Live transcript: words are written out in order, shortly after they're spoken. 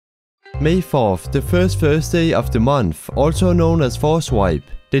May 4th, the first Thursday of the month, also known as Force Wipe.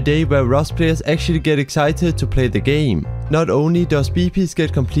 The day where Rust players actually get excited to play the game. Not only does BPs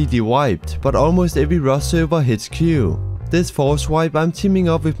get completely wiped, but almost every Rust server hits queue. This Force Wipe I'm teaming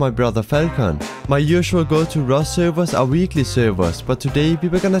up with my brother Falcon. My usual go-to Rust servers are weekly servers, but today we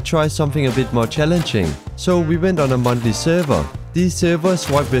were gonna try something a bit more challenging. So we went on a monthly server. These servers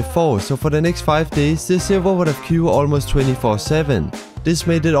wipe with 4, so for the next 5 days this server would have queue almost 24/7. This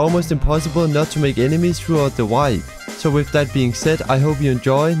made it almost impossible not to make enemies throughout the wipe. So with that being said, I hope you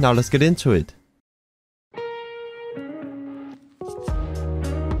enjoy. Now let's get into it.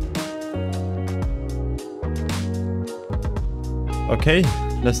 Okay,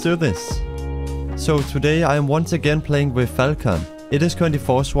 let's do this. So today I am once again playing with Falcon. It is currently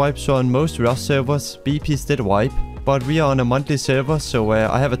Force Wipe, so on most Rust servers BPs did wipe. But we are on a monthly server, so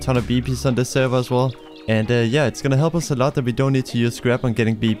I have a ton of BPs on this server as well. And yeah, it's gonna help us a lot that we don't need to use scrap on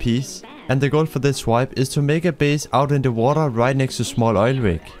getting BPs. And the goal for this wipe is to make a base out in the water right next to small oil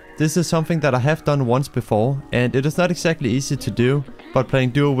rig. This is something that I have done once before, and it is not exactly easy to do. But playing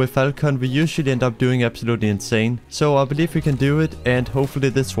duo with Falcon, we usually end up doing absolutely insane. So I believe we can do it, and hopefully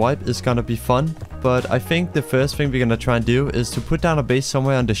this wipe is gonna be fun. But I think the first thing we're gonna try and do is to put down a base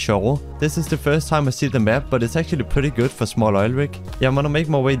somewhere on the shore. This is the first time I see the map, but it's actually pretty good for small oil rig. Yeah, I'm gonna make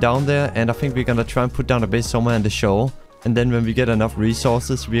my way down there, and I think we're gonna try and put down a base somewhere on the shore. And then when we get enough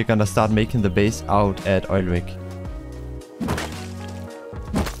resources, we're gonna start making the base out at oil rig.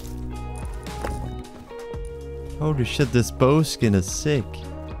 Holy shit, this bow skin is sick.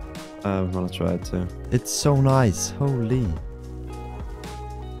 I'm gonna try it too. It's so nice, holy.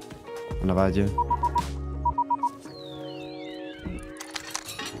 And about you?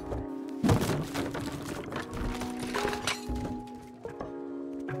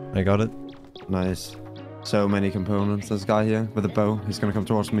 I got it. Nice. So many components. This guy here with a bow, he's gonna come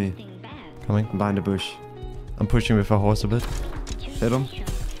towards me. Coming. I'm behind the bush. I'm pushing with a horse a bit. Hit him.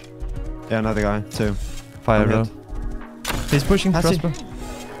 Yeah, another guy too. Fire row. He's pushing crossbow.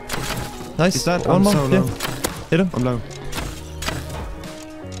 Nice. He's dead. One more. So Yeah. Hit him. I'm low.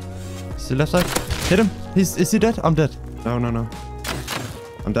 Is he left side? Hit him. Is he dead? I'm dead. No.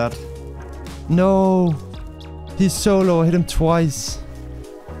 I'm dead. No. He's so low. I hit him twice.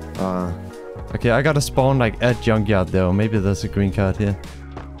 Okay, I gotta spawn like at junkyard though. Maybe there's a green card here.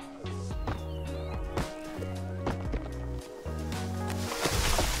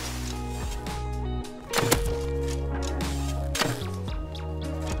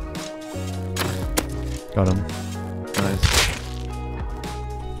 Got him. Nice.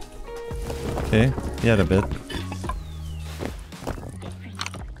 Okay, he had a bit.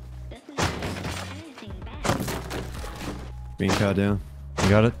 Green card, yeah. You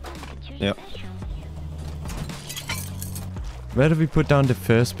got it? Yep. Where do we put down the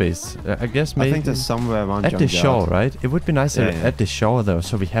first base? I guess maybe... I think there's somewhere around at the shore, right? It would be nice Yeah. at the shore though,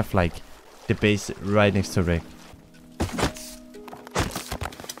 so we have like the base right next to rig.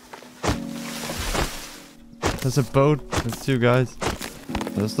 There's a boat. There's 2 guys.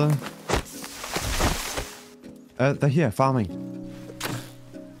 Is there? They're here, farming.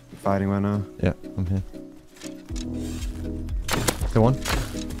 Fighting right now. Yeah, I'm here. Go on.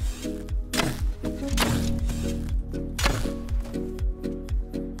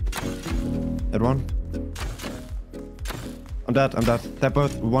 Hit one. I'm dead. They're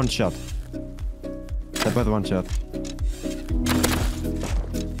both one shot.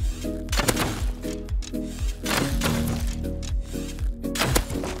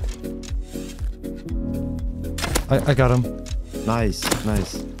 I got him. Nice.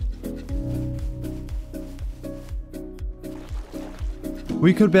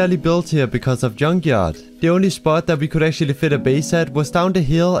 We could barely build here because of junkyard. The only spot that we could actually fit a base at was down the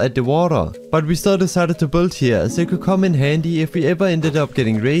hill at the water. But we still decided to build here as it could come in handy if we ever ended up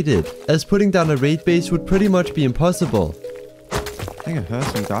getting raided. As putting down a raid base would pretty much be impossible. I think I heard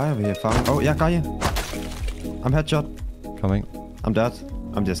some guy over here farming. Oh, yeah, guy here. I'm headshot. Coming. I'm dead.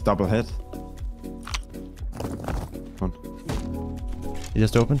 I'm just double hit. Come on. He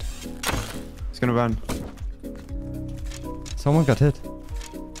just opened. He's gonna run. Someone got hit.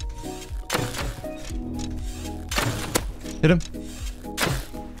 Hit him.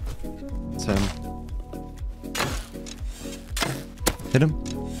 It's him. Hit him.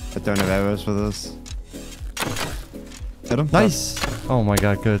 I don't have arrows for this. Hit him. Nice. Oh my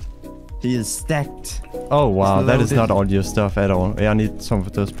god, good. He is stacked. Oh wow, that is loaded. not all your stuff at all. Yeah, I need some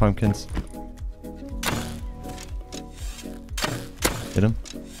of those pumpkins. Hit him.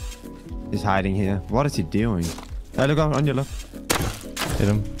 He's hiding here. What is he doing? Hey, look out on your left. Hit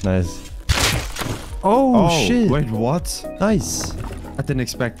him. Nice. Oh shit. Wait, what? Nice. I didn't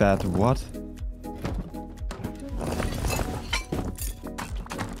expect that. What?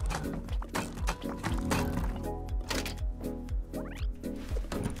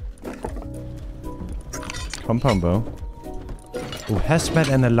 Compound bow. Oh, hazmat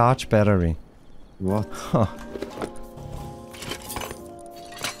and a large battery. What? Huh.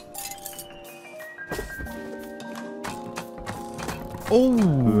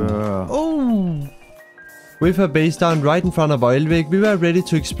 Oh! Oh! With a base down right in front of Oilvik, we were ready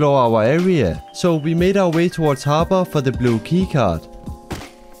to explore our area. So we made our way towards harbor for the blue keycard.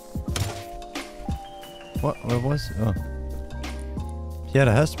 What? Where was it? Oh. He had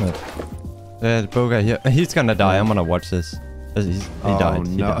a hazmat. The bow guy here. He's gonna die. I'm gonna watch this. He died. Oh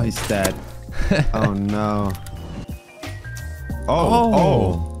no, he's dead. Oh no.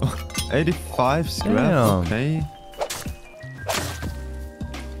 Oh. 85 scrap. Damn. Okay.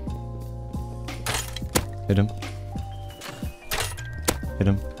 Hit him. Hit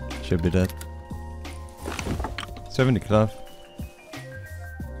him. Should be dead. 70 cloth.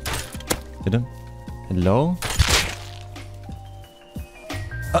 Hit him. Hello?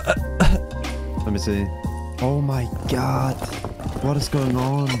 Let me see. Oh my god. What is going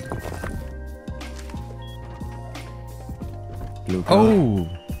on? Blue car. Oh!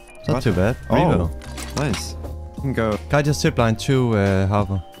 It's not What? too bad. Oh. Revo. Nice. You can go. Guy just zipline to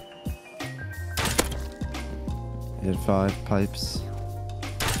harbor. Hit 5 pipes.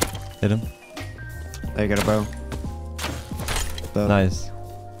 Hit him. I got a bow. That. Nice.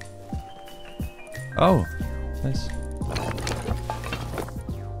 Oh! Nice.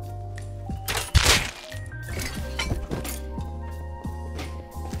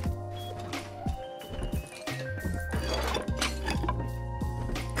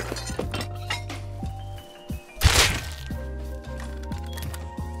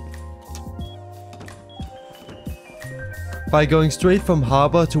 By going straight from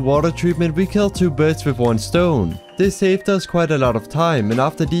harbor to water treatment, we killed 2 birds with 1 stone. This saved us quite a lot of time, and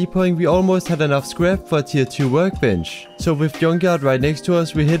after depoting we almost had enough scrap for a tier 2 workbench. So with junkyard right next to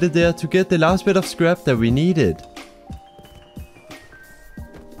us, we headed there to get the last bit of scrap that we needed.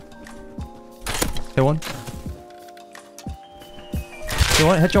 Hit one.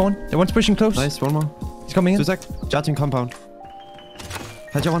 Headshot one. The one's pushing close. Nice, one more. He's coming in. 2 sec. Charging compound.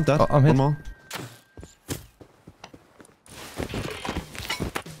 Headshot one, dead. Oh, I'm hit. One more.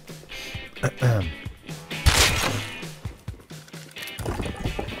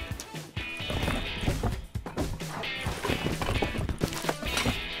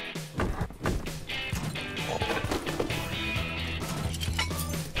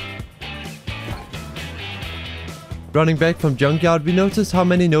 Running back from junkyard, we noticed how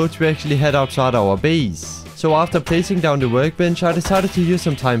many nodes we actually had outside our base. So after placing down the workbench, I decided to use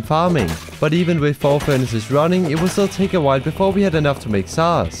some time farming. But even with 4 furnaces running, it would still take a while before we had enough to make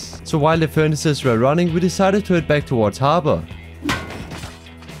SARS. So while the furnaces were running, we decided to head back towards harbor.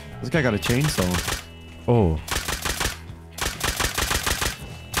 This guy got a chainsaw. Oh.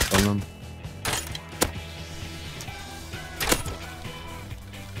 Hold on.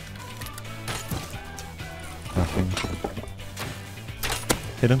 Nothing.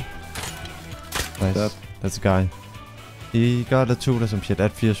 Hit him. Nice. Dead. That's a guy. He got a tool or some shit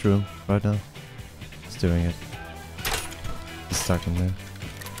at Fierce room right now. He's doing it. He's stuck in there.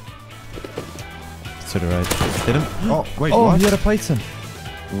 To the right. Hit him. Oh, wait, Oh, what? he had a python.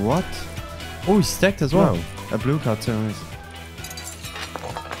 What? Oh, he's stacked as well. Wow. A blue card too. Nice.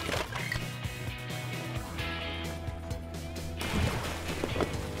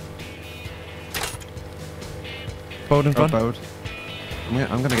 Boat in Oh, front. boat.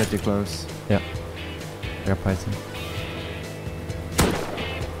 I'm gonna get you close. Yeah. I got python.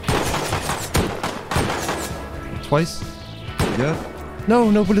 Twice. You good?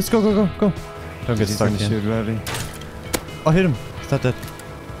 No bullets. Go. Don't get He's stuck gonna here. shoot ready. Oh, hit him. He's not dead.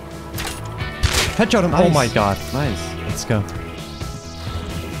 Headshot him. Nice. Oh my god. Nice. Let's go.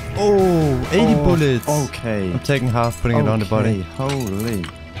 Oh, 80 bullets. Okay. I'm taking half, putting it on the body. Holy.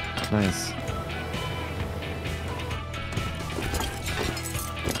 Nice.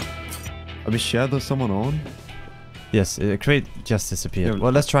 Are we sure there's someone on? Yes, crate just disappeared. Yeah.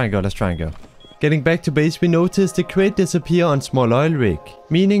 Well, let's try and go. Getting back to base, we noticed the crate disappear on small oil rig,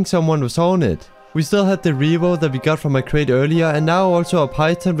 meaning someone was on it. We still had the Revo that we got from a crate earlier, and now also a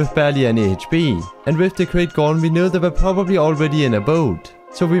python with barely any HP. And with the crate gone, we knew they were probably already in a boat.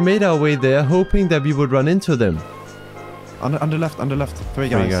 So we made our way there, hoping that we would run into them. On the left. 3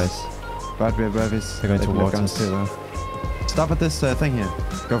 guys. 3 guys. Bad is. They're going towards us. Too, though. Stop at this thing here.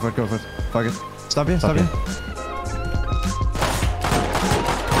 Go for it. Fuck it. Stop here.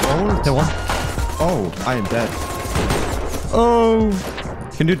 Oh, the one. Oh, I am dead. Oh!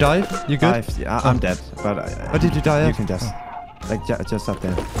 Can you dive? You good? I'm dead, but What did you die You at? can just, like, just up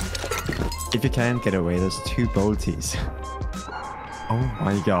there. If you can get away, there's 2 bolties. Oh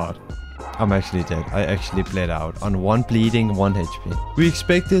my god. I'm actually dead. I actually bled out on 1 bleeding, 1 HP. We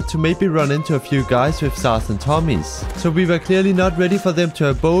expected to maybe run into a few guys with SARS and Tommies, so we were clearly not ready for them to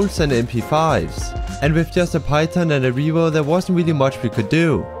have bolts and MP5s. And with just a Python and a Revo, there wasn't really much we could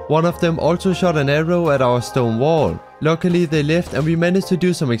do. One of them also shot an arrow at our stone wall. Luckily they left and we managed to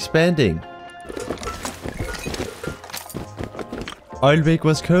do some expanding. Oilvik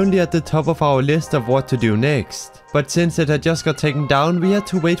was currently at the top of our list of what to do next. But since it had just got taken down, we had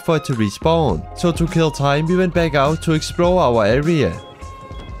to wait for it to respawn. So to kill time, we went back out to explore our area.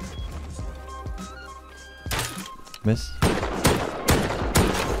 Miss.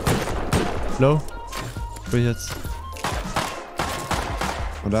 Low. 3 hits.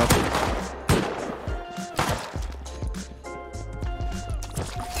 What up?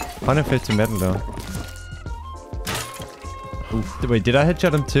 $150 metal though. Oof. Wait, did I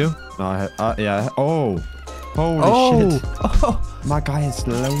headshot him too? No, I had, yeah. Oh! Holy shit! Oh. My guy is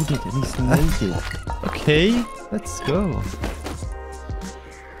loaded and he's naked. Okay, let's go.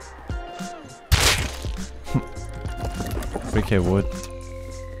 3k wood.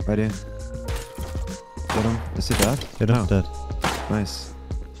 Ready? Get him. Is he dead? Get him dead. Nice.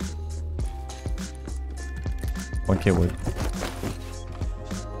 1k wood.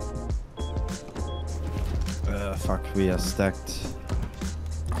 Fuck, we are stacked.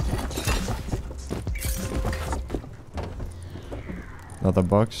 Another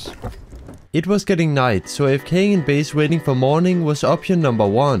box. It was getting night, so AFKing in base waiting for morning was option number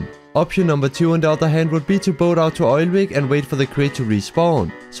 1. Option number 2 on the other hand would be to boat out to Oilvik and wait for the crate to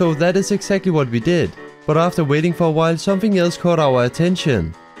respawn. So that is exactly what we did. But after waiting for a while, something else caught our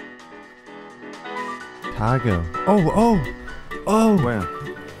attention. Cargo. Oh! Where?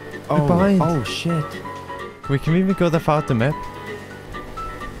 Oh, behind. Oh shit. We can even go that far out the map.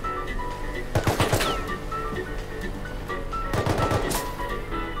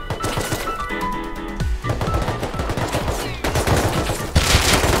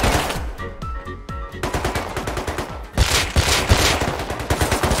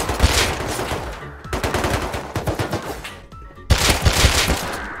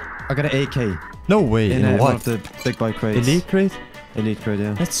 I got an AK. No way, in one what? of the big boy crates. Elite crate? Elite crate,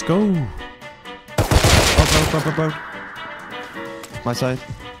 yeah. Let's go. Oh, bro. My side.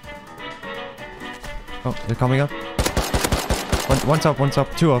 Oh, they're coming up. One's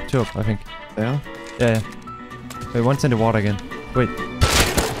up. Two up, I think. Yeah? Yeah. Wait, one's in the water again. Wait.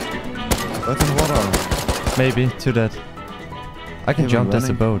 Both in the water. Maybe, 2 dead. I can Even jump, that's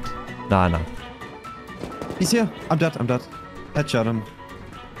a running. boat. Nah. He's here. I'm dead. Headshot him.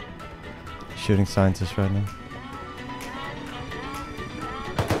 Shooting scientists right now.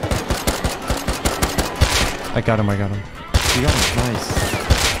 I got him. You got him.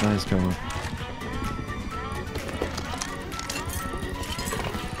 Nice. Nice, Coma.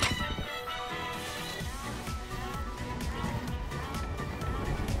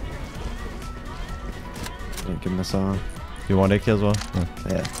 Give him a song. You want AK as well?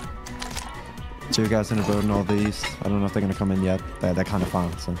 Yeah. 2 guys in the boat northeast. I don't know if they're gonna come in yet. They're kind of far,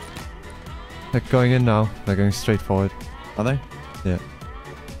 so. They're going in now. They're going straight forward. Are they? Yeah.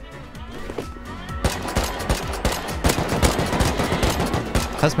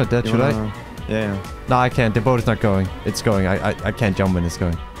 That's my dead, should I? Yeah. No, I can't. The boat is not going. It's going. I can't jump when it's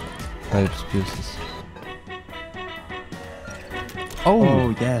going. I just use this.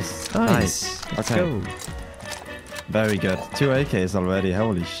 Oh, yes. Nice. Let's Okay. go. Very good. 2 AKs already.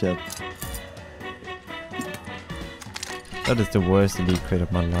 Holy shit. That is the worst elite crate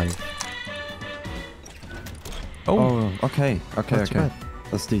of my life. Oh, okay. Not too bad.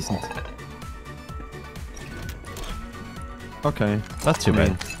 That's decent. Okay. Not too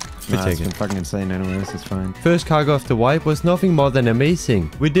bad. We Nah, take it's been it. fucking insane anyways. It's fine. First cargo of the wipe was nothing more than amazing.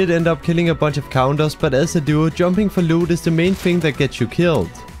 We did end up killing a bunch of counters, but as a duo, jumping for loot is the main thing that gets you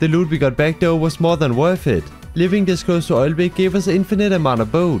killed. The loot we got back though was more than worth it. Living this close to Oilvik gave us an infinite amount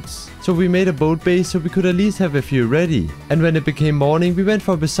of boats. So we made a boat base so we could at least have a few ready. And when it became morning, we went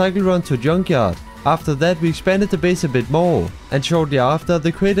for a recycle run to junkyard. After that, we expanded the base a bit more. And shortly after,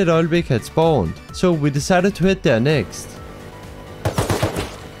 the crate at Oilvik had spawned. So we decided to head there next.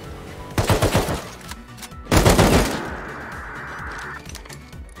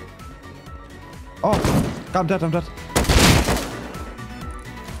 Oh, I'm dead.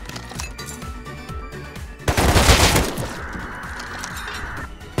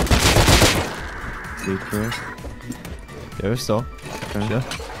 Lead crate. Jeg står. Okay. Ja.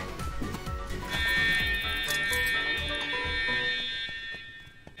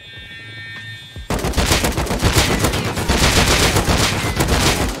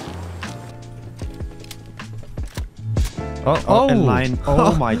 Oh, in line.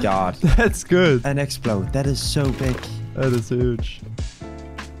 Oh my god. That's good. An explode. That is so big. That is huge.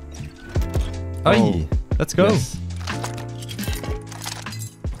 Aye, let's go. Yes.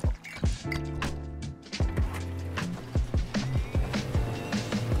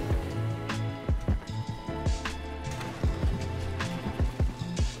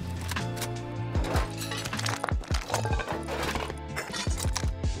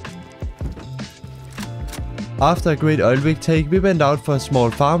 After a great oil rig take, we went out for a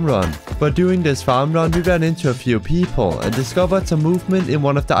small farm run. But during this farm run, we ran into a few people and discovered some movement in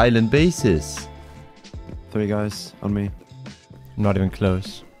one of the island bases. 3 guys on me. Not even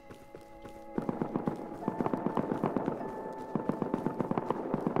close.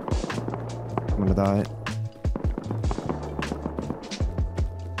 I'm gonna die.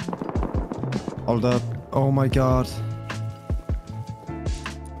 Hold up. Oh my god.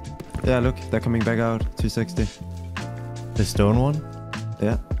 Yeah, look, they're coming back out. 260. The stone one?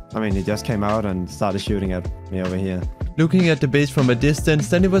 Yeah. I mean, he just came out and started shooting at me over here. Looking at the base from a distance,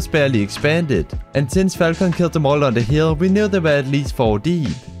 then it was barely expanded. And since Falcon killed them all on the hill, we knew they were at least 4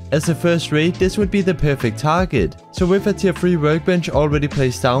 deep. As a first raid, this would be the perfect target. So with a tier 3 workbench already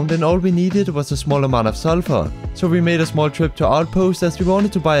placed down, then all we needed was a small amount of sulfur. So we made a small trip to Outpost as we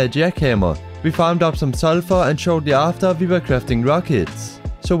wanted to buy a jackhammer. We farmed up some sulfur and shortly after we were crafting rockets.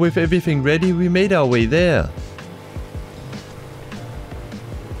 So with everything ready, we made our way there.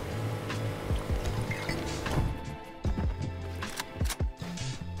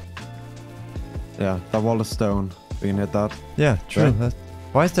 Yeah, that wall is stone. We can hit that. Yeah, true. Right.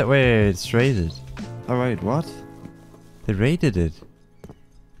 Why is that where it's raided? Oh wait, what? They raided it.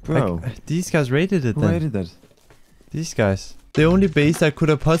 Bro. Like, these guys raided it Who then. raided it? These guys. The only base that could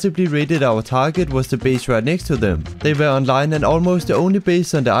have possibly raided our target was the base right next to them. They were online and almost the only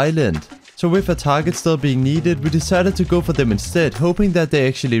base on the island. So with a target still being needed, we decided to go for them instead, hoping that they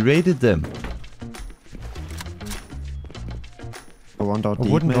actually raided them. A one door A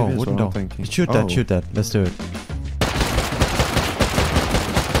deep, wooden maybe, door, is wooden what I'm door. thinking. Shoot that, shoot that. Let's do it.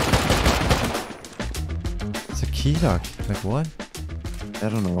 It's a key lock. Like what? I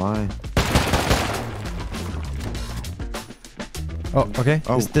don't know why. Oh, okay.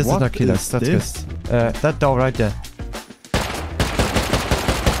 Oh, this is what not key lock. is That's this? good. That door right there.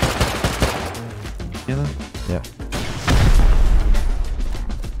 Yeah.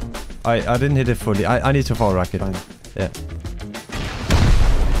 I didn't hit it fully. I need to fall rocket. Fine. Yeah.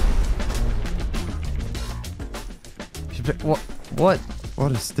 What? What?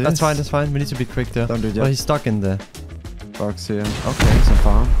 What is this? That's fine. That's fine. We need to be quick there. Don't do Oh, that. he's stuck in there. Box here. Okay, some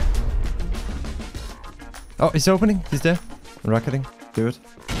farm. Oh, he's opening. He's there. Rocketing. Do it.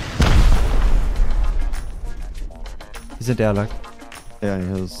 He's in the airlock. Yeah, he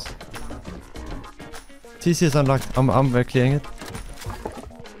is. TC is unlocked. I'm clearing it.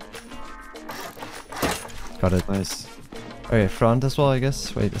 Got it. Nice. Okay, front as well, I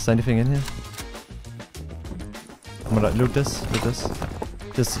guess. Wait, is there anything in here? I'm gonna loot this. Loot this.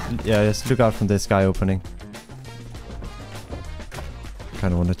 Just look out from this guy opening.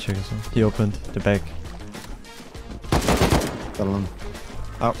 Kinda wanna check as well. He opened the back. Got him.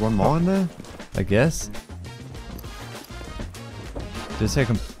 Oh, one more in there? I guess. Just take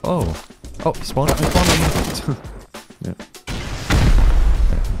him. Oh. Oh, he spawned. I spawned him. Yeah.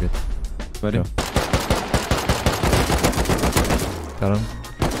 Yeah, I'm good. Ready? Go. Got him.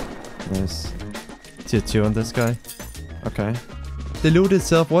 Nice. Tier 2 on this guy. Okay. The loot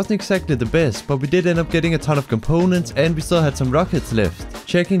itself wasn't exactly the best, but we did end up getting a ton of components and we still had some rockets left.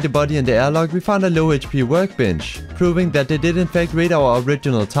 Checking the body in the airlock, we found a low HP workbench, proving that they did in fact raid our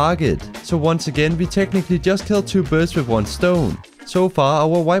original target. So once again, we technically just killed 2 birds with 1 stone. So far,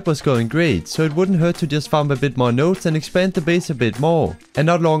 our wipe was going great, so it wouldn't hurt to just farm a bit more nodes and expand the base a bit more. And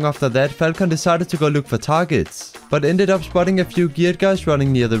not long after that, Falcon decided to go look for targets, but ended up spotting a few geared guys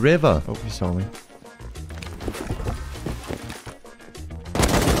running near the river. Oh, he saw me.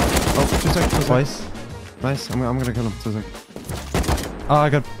 Oh, 2 seconds. Twice. Nice. I'm gonna kill him. 2 seconds. Oh, I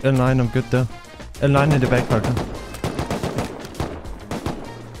got L9, I'm good though. L9 in the back, Falcon.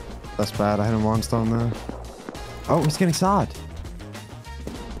 That's bad. I had him 1 stone there. Oh, he's getting sad.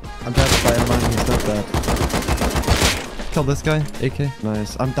 I'm dead by L9. He's not dead. Kill this guy, AK.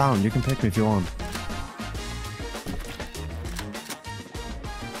 Nice. I'm down. You can pick me if you want.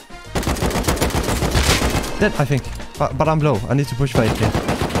 Dead, I think. But I'm low. I need to push for AK.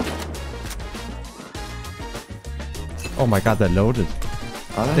 Oh my god, they're loaded.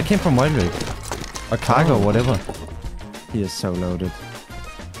 Are They they? came from Wild Rig. Or cargo, or whatever. He is so loaded.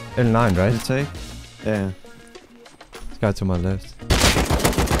 L9, right? You take? Yeah. This guy to my left.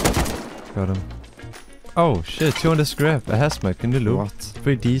 Got him. Oh shit, 200 scrap. A hazmat. Can you loot? What?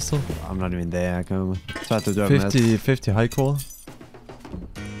 Free diesel. I'm not even there, Coma. Try to do it. 50 high core.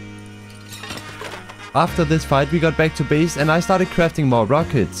 After this fight, we got back to base and I started crafting more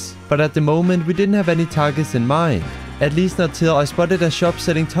rockets. But at the moment, we didn't have any targets in mind. At least not till I spotted a shop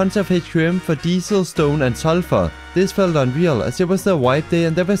selling tons of HQM for diesel, stone and sulfur. This felt unreal as it was their wipe day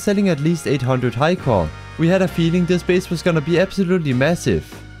and they were selling at least 800 high core. We had a feeling this base was gonna be absolutely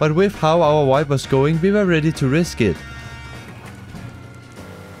massive. But with how our wipe was going, we were ready to risk it.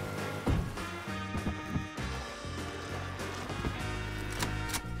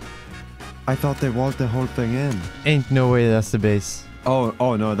 I thought they walled the whole thing in. Ain't no way that's the base. Oh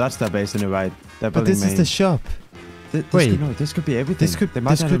no, that's their base on the right. But this is the shop. Wait, no, this could be everything. This could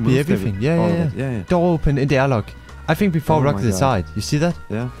be everything. Yeah. Door open in the airlock. I think before rock the side. You see that?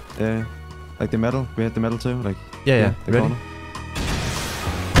 Yeah. Like the metal. We had the metal too. Like yeah. The Ready? corner.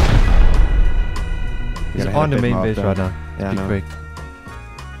 He's on the main base right now. Yeah, be quick.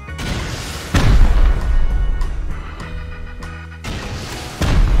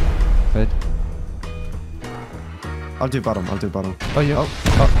 Wait. I'll do bottom. Oh, yeah. Oh,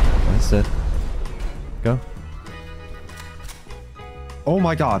 that's it. Go. Oh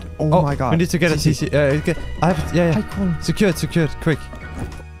my god. Oh my god. We need to get a CC. I have. Yeah. Secured. Quick.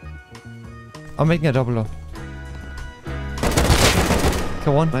 I'm making a double up.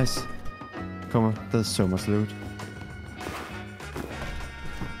 Come on. Nice. Come on. There's so much loot.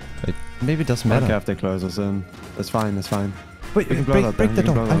 Wait, maybe it doesn't matter. Okay, after they close us in. That's fine. Wait, break the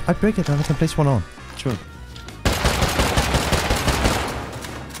door. I break it and I can place one on. Sure.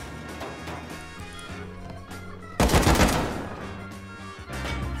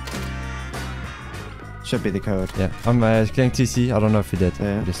 Should be the code. Yeah, I'm getting TC. I don't know if he did.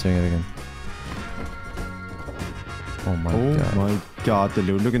 Yeah. I'm just doing it again. Oh my god, the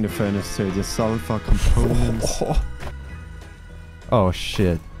loot. Look in the furnace too. The sulfur components. Oh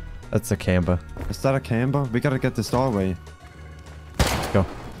shit. That's a camber. Is that a camber? We gotta get this doorway. Go.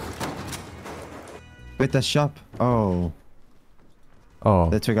 Wait, the shop. Oh.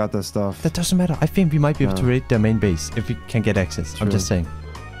 They took out their stuff. That doesn't matter. I think we might be able to raid their main base if we can get access. True. I'm just saying.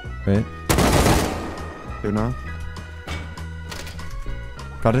 Wait. Do now.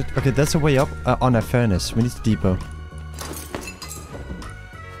 Got it. Okay, that's a way up on a furnace. We need to depot.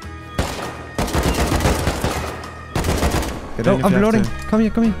 No, I'm reloading. Come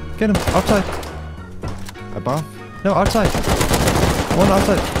here. Get him. Outside. Above? No, outside. One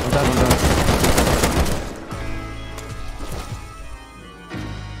outside. I'm down.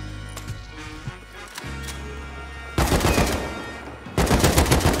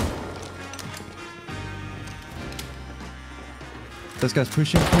 This guy's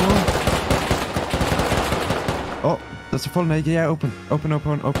pushing. Oh, that's a full nade. Yeah, open. I got a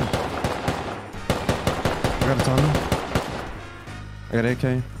tunnel. I got AK.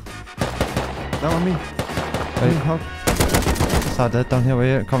 That one me. Wait. Help. Saw that down here.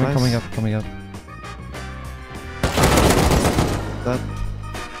 Wait, coming up. That.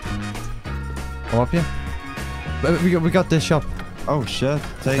 Come up here. We got this shop. Oh shit.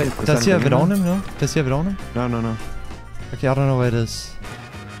 Take it. Does he have it on him? No? Does he have it on him? No. Okay, I don't know where it is.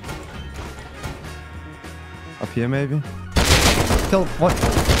 Up here maybe? Kill one.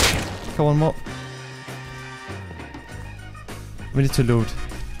 Kill one more. We need to loot.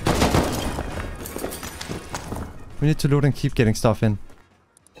 We need to loot and keep getting stuff in.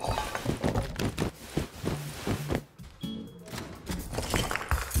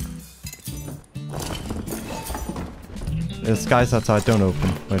 There's guys outside, don't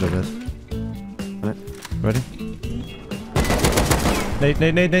open. Wait a bit. Right. Ready?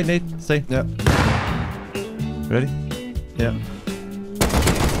 Nate, stay. Yeah. Ready? Yeah.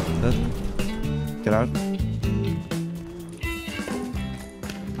 Dead. Get out.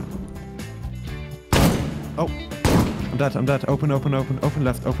 Oh. I'm dead. Open left.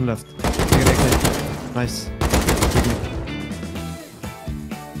 Take it, AK. Nice.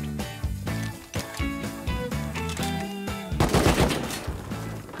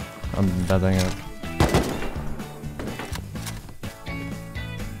 I'm battling it.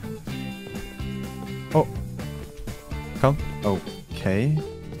 Oh. Come. Okay.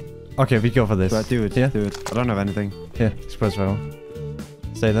 Okay, we go for this. But do it. Yeah? Do it. I don't have anything. Here, express valve.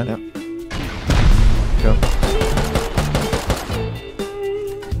 Stay there. Yep. Go.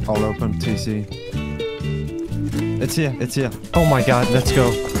 All open. TC. It's here. Oh my god, let's go.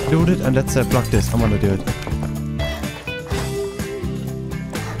 Loot it and let's block this. I'm gonna do it.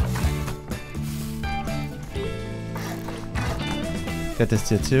 Get this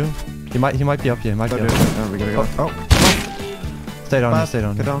tier 2. He might be up here. No, we gotta go. Oh. Stay down.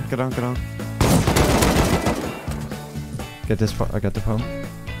 Get on. Get this. I got the phone.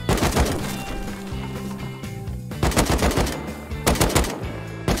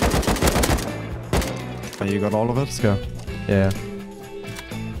 Oh, you got all of it? Let's go. Yeah.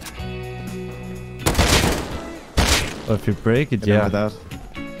 Oh, if you break it, yeah. That.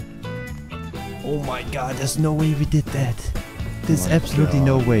 Oh my god, there's no way we did that. There's absolutely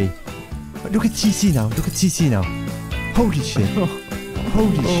no way. But look at CC now. Look at CC now. Holy shit.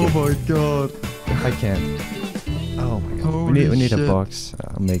 Holy shit. Oh my god. I can't. Oh my god. Holy We need shit. a box.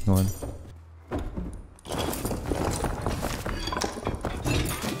 I'll make one.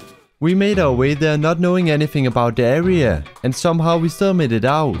 We made our way there not knowing anything about the area, and somehow we still made it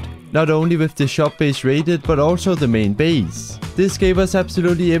out. Not only with the shop base raided, but also the main base. This gave us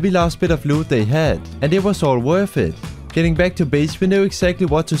absolutely every last bit of loot they had, and it was all worth it. Getting back to base, we knew exactly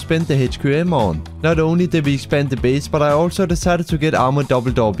what to spend the HQM on. Not only did we expand the base, but I also decided to get armored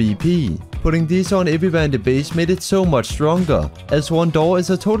double door BP. Putting these on everywhere in the base made it so much stronger, as one door is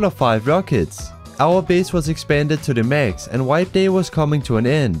a total of 5 rockets. Our base was expanded to the max, and wipe day was coming to an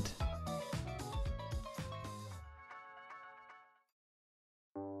end.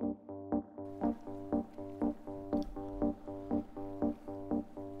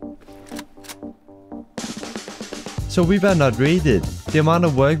 So we were not raided. The amount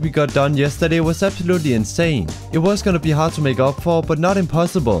of work we got done yesterday was absolutely insane. It was gonna be hard to make up for, but not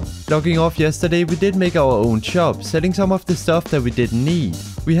impossible. Logging off yesterday, we did make our own shop, selling some of the stuff that we didn't need.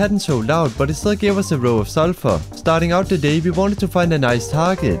 We hadn't sold out, but it still gave us a row of sulfur. Starting out the day, we wanted to find a nice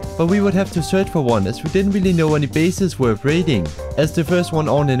target, but we would have to search for one as we didn't really know any bases worth raiding. As the first one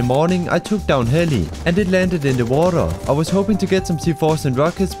on in the morning, I took down Heli, and it landed in the water. I was hoping to get some C4s and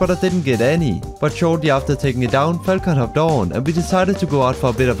rockets, but I didn't get any. But shortly after taking it down, Falcon hopped on, and we decided to go out for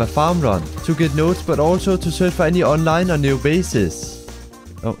a bit of a farm run, to get notes but also to search for any online or new bases.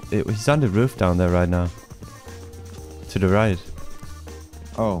 Oh, he's on the roof down there right now. To the right.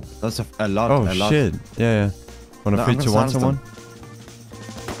 Oh, that's a lot. Oh a lot. shit. Yeah. Wanna No, 3, I'm 2, gonna 1 silence someone? them.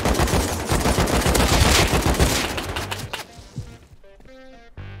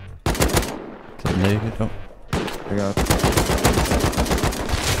 Get naked. Oh. I got.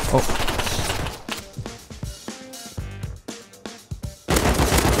 Oh.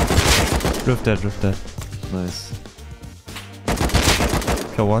 Roof dead, roof dead. Nice.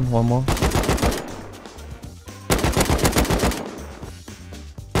 Kill one more.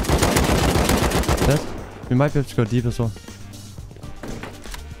 Dead. We might be able to go deep as well.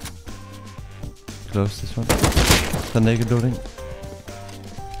 Close this one. The naked loading.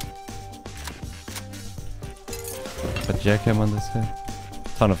 Got jackhammer on this guy.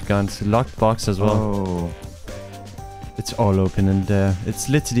 Ton of guns. Locked box as well. Oh. It's all open in there. It's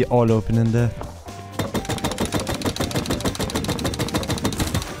literally all open in there.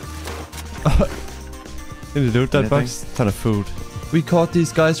 Can you loot that box? Ton of food. We caught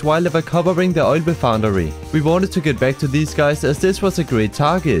these guys while they were covering the oil refinery. We wanted to get back to these guys as this was a great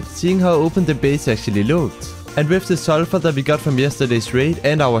target, seeing how open the base actually looked. And with the sulfur that we got from yesterday's raid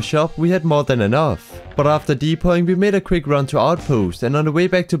and our shop, we had more than enough. But after depoting, we made a quick run to outpost, and on the way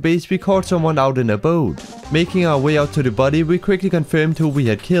back to base we caught someone out in a boat. Making our way out to the body, we quickly confirmed who we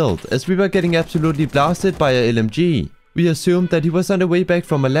had killed, as we were getting absolutely blasted by a LMG. We assumed that he was on the way back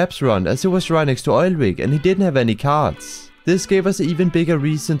from a labs run, as he was right next to oil rig and he didn't have any cards. This gave us an even bigger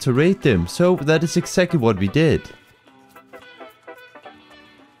reason to raid them, so that is exactly what we did.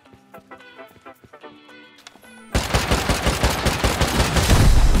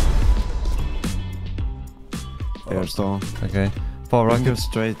 Air storm. Okay. 4 Go rockets.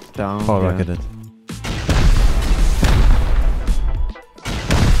 straight down. 4 rocketed.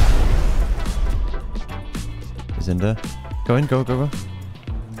 He's in there. Go in, go.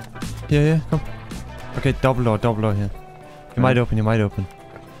 Yeah, come. Okay, double door here. He might open.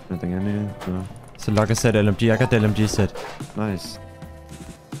 Anything I need? No. So like I said, LMG. I got the LMG set. Nice.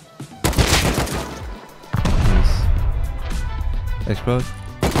 Nice. Explode.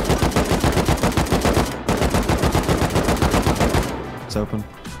 It's open.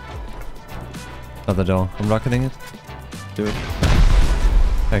 Other door. I'm rocketing it. Do it.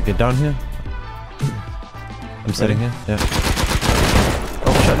 Can I get down here? I'm sitting here. Yeah.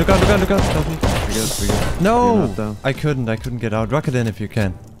 Oh shit! Look out! Don't be. We good. No! You're not down. I couldn't get out. Rocket in if you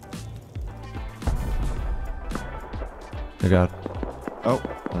can. Look out. Oh,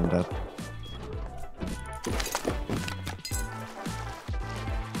 I'm dead.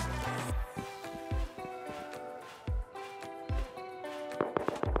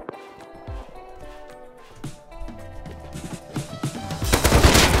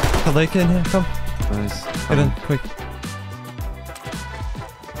 Come they in here. Come. Nice. Get in quick.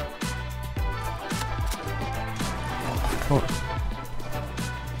 Oh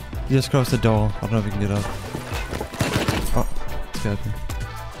Just close the door. I don't know if we can get up. Oh, scared me.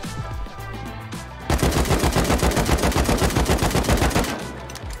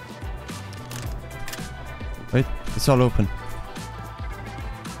 Wait, it's all open.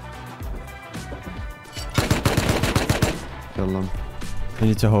 Kill them. I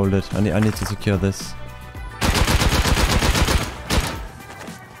need to hold it. I need to secure this.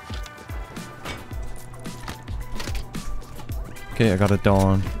 Okay, I got it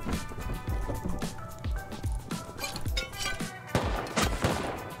down.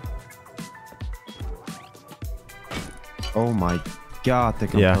 Oh my god, the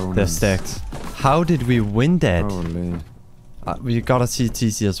components. Yeah, they're stacked. How did we win that? Holy. We got a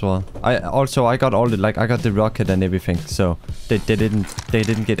CTC as well. I got all the I got the rocket and everything. So they didn't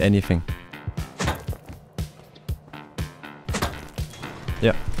get anything.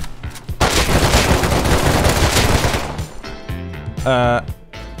 Yeah.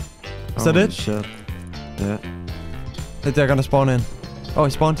 Is that it? Shit. Yeah. They're gonna spawn in. Oh,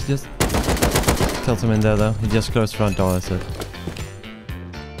 he spawned. He just killed him in there though. He just closed front door. That's it.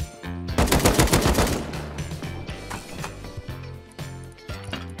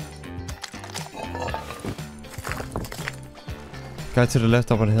 Guy to the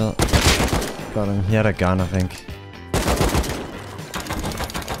left over the hill. Got him. He had a gun, I think.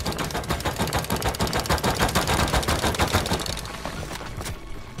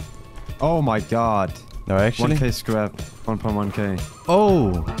 Oh my god. No, actually. 1k scrap. 1.1k.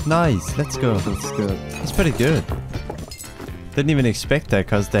 Oh, nice. Let's go. That's good. That's pretty good. Didn't even expect that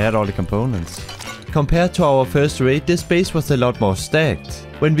because they had all the components. Compared to our first raid, this base was a lot more stacked.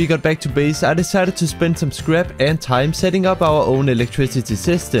 When we got back to base, I decided to spend some scrap and time setting up our own electricity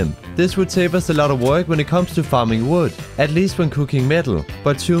system. This would save us a lot of work when it comes to farming wood, at least when cooking metal.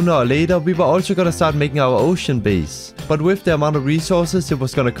 But sooner or later, we were also gonna start making our ocean base. But with the amount of resources it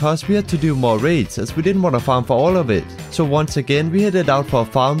was gonna cost, we had to do more raids, as we didn't want to farm for all of it. So once again, we headed out for a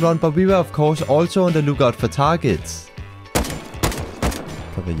farm run, but we were of course also on the lookout for targets.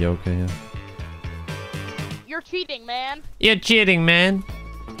 For the yoga here. You're cheating, man. You're cheating, man.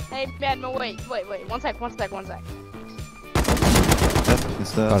 Hey, man, no, wait. One sec. Yep,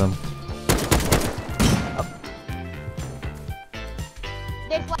 it's Got him.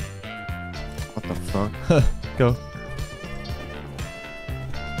 What the fuck? Go.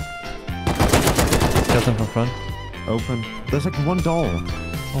 Got them from front. Open. There's like one door.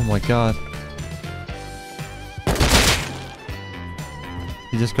 Oh my god.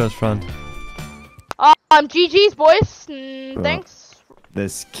 He just goes front. GG's, boys. Thanks.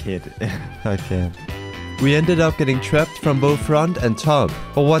 This kid. Okay. We ended up getting trapped from both front and top.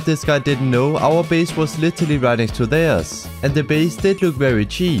 But what this guy didn't know, our base was literally right next to theirs. And the base did look very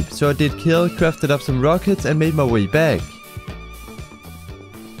cheap, so I did kill, crafted up some rockets and made my way back.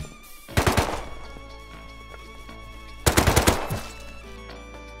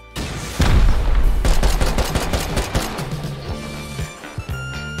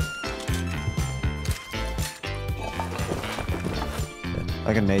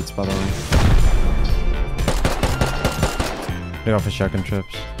 I got nades, by the way. Look out for shotgun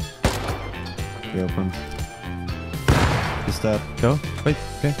traps. Be open. He's dead. Go. Wait.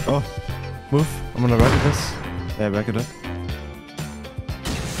 Okay. Oh. Move. I'm gonna rocket this. Yeah, back it up.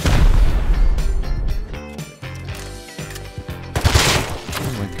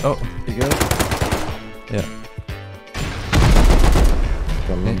 Oh my god. Oh. You good? Yeah.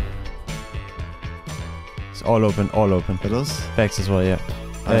 Got him. Okay. It's all open. All open. It is? Backs as well, yeah.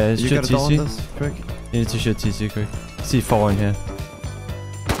 You shoot gotta dawn TC. this quick. You need to shoot TC quick. C4 in here.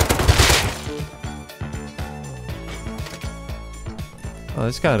 Oh,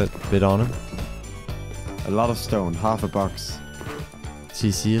 this got a bit on him. A lot of stone, half a box.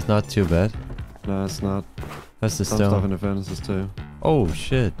 TC is not too bad. No, it's not. That's the Some stuff stone. in the furnaces too. Oh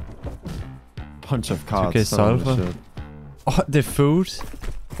shit. Bunch of cards. 2K stone and sulfur. shit. Oh, the food.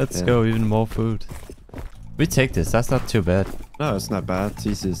 Let's Yeah. go, even more food. We take this, that's not too bad. No, it's not bad.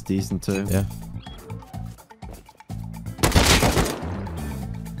 TC is decent too. Yeah.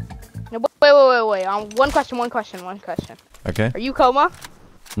 Wait. One question. Okay. Are you Coma?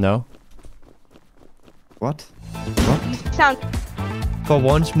 No. What? You sound. For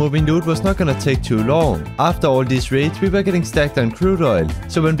once, moving loot was not gonna take too long. After all these raids, we were getting stacked on crude oil.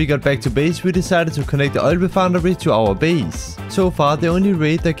 So when we got back to base, we decided to connect the oil refinery to our base. So far, the only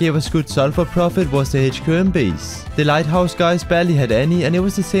raid that gave us good sulfur profit was the HQM base. The lighthouse guys barely had any, and it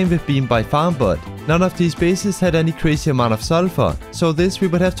was the same with Beam by Farmbot. None of these bases had any crazy amount of sulfur, so this we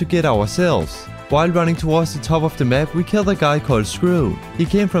would have to get ourselves. While running towards the top of the map, we killed a guy called Screw. He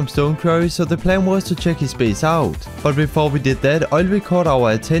came from Stone Quarry, so the plan was to check his base out. But before we did that, oil caught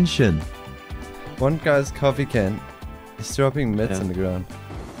our attention. One guy's coffee can is dropping meds on the ground.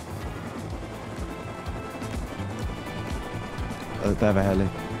 Der var herlig.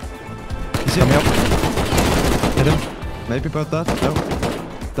 Kom her. Hit him. Maybe about that? No.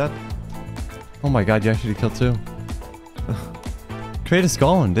 That. Oh my god, you actually killed two. Crate is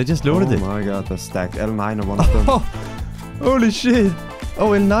gone. They just loaded it. Oh my god, they're stacked. L9 are one of them. Holy shit.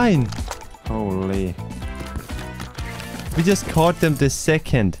 Oh, L9. Holy. We just caught them the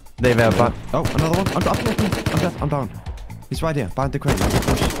second they were about. Oh, another one. I'm dead. I'm down. He's right here, behind the crate.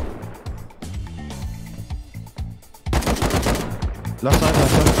 Push. Left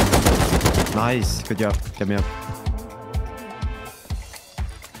side. Nice. Good job. Get me up.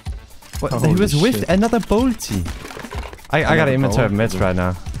 What? He was with another bolty. I got an inventory of meds right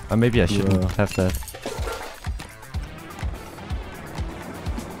now. Or maybe I shouldn't have that.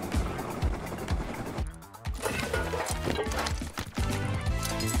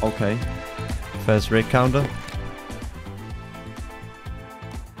 Okay. First rig counter.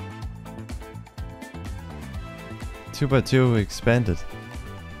 Two by two expanded.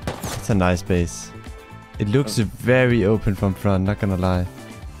 It's a nice base. It looks very open from front, not gonna lie.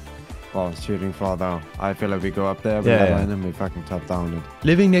 Oh, shooting far down. I feel like we go up there with that line and we fucking top down it.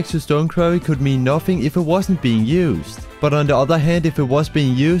 Living next to Stone Quarry could mean nothing if it wasn't being used. But on the other hand, if it was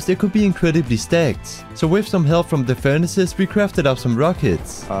being used, it could be incredibly stacked. So with some help from the furnaces, we crafted up some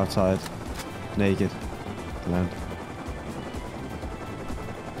rockets. Outside. Naked. Land.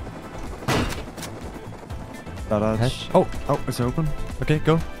 Hatch. Oh, it's open. Okay,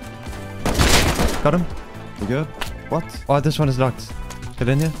 go. Got him. You good? What? Oh, this one is locked. Get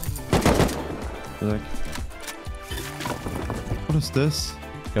in here. What is this?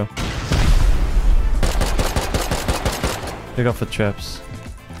 Go. Look out for traps.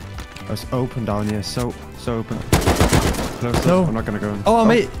 Oh, it's open down here. So open. Close. No. I'm not gonna go in. Oh,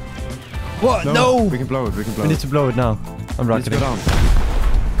 mate. What? No. We can blow it. We need to blow it now. I'm rocketing. Go down.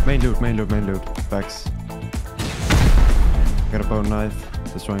 Main loot. Bags. Got a bone knife.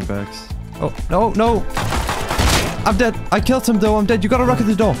 Destroying bags. Oh, no. I'm dead. I killed him though. I'm dead. You gotta rocket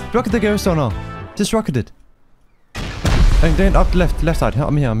the door. Rocket the garage door now. Just rocket it. And then up left side.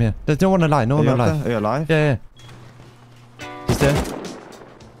 I'm here. There's no one alive. No one alive. Are you alive? Yeah. He's there.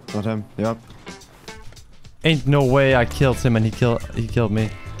 Not him. Yep. Ain't no way I killed him and he killed me.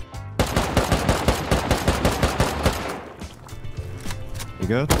 You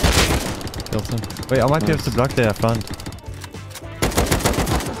good? Killed him. Wait, I might be able to block there front.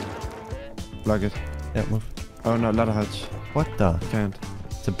 Block it. Yeah, move. Oh no, ladder hatch. What the? Can't.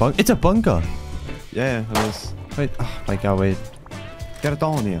 It's a bunker. Yeah, it is. Wait, oh my god, wait. Get it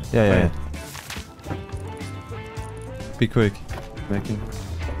down here. Yeah. Be quick. Making.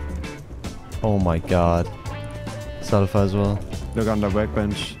 Oh my god. Sulfur as well. Look on the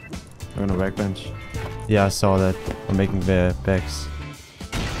workbench. Yeah, I saw that. I'm making the bags.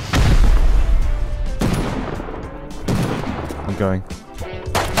 I'm going.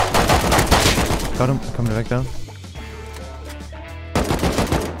 Got him. Coming back down.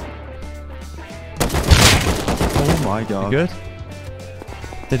 Oh my god. You good?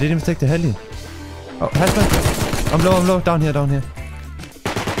 They didn't even take the heli. Oh, husband. I'm low. Down here.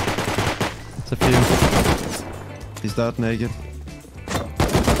 It's a few. He's dead naked.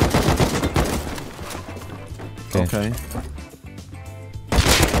 Okay.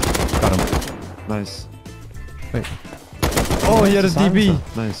 Got him. Nice. Wait. Oh, he had a DB.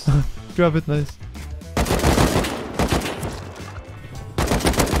 Nice. Grab it, nice.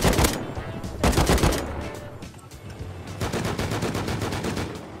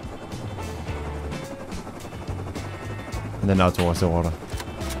 And then out towards the water.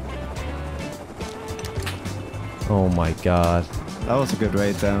 Oh my god. That was a good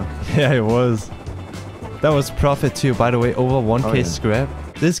raid though. Yeah, it was. That was profit too, by the way, over 1k scrap.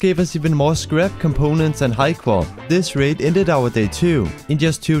 This gave us even more scrap, components and high qual. This raid ended our day 2. In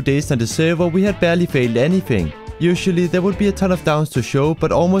just 2 days on the server, we had barely failed anything. Usually there would be a ton of downs to show,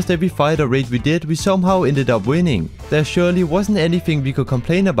 but almost every fight or raid we did, we somehow ended up winning. There surely wasn't anything we could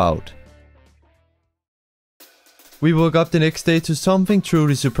complain about. We woke up the next day to something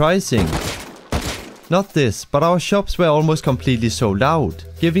truly surprising. Not this, but our shops were almost completely sold out,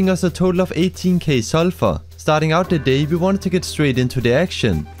 giving us a total of 18k sulfur. Starting out the day, we wanted to get straight into the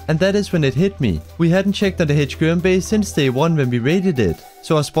action. And that is when it hit me. We hadn't checked on the HQM base since day 1 when we raided it.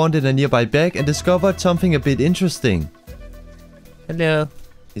 So I spawned in a nearby bag and discovered something a bit interesting. Hello.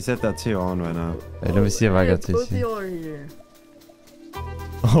 He said that TC on right now. Wait, let me see if I got TC.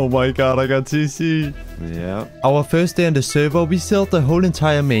 Oh my god, I got TC. Yeah. Our first day on the server, we sealed the whole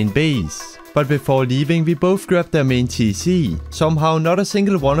entire main base. But before leaving, we both grabbed their main TC. Somehow, not a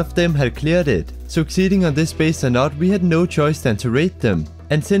single one of them had cleared it. Succeeding on this base or not, we had no choice than to raid them.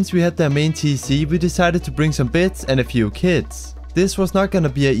 And since we had their main TC, we decided to bring some bits and a few kits. This was not gonna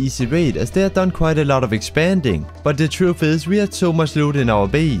be an easy raid, as they had done quite a lot of expanding. But the truth is, we had so much loot in our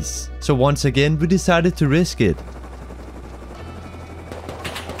base. So once again, we decided to risk it.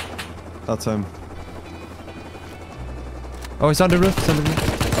 That's him. Oh, he's on the roof, he's on the roof.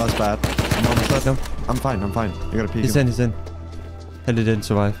 Oh, that's bad. I'm almost dead. No. I'm fine, I'm fine. You gotta peek He's him. in, he's in. And he didn't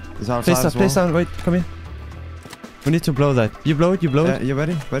survive. He's outside as well. Place down, wait, come here. We need to blow that. You blow it, you blow it. You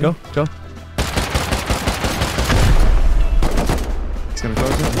ready? Ready? Go, go. He's gonna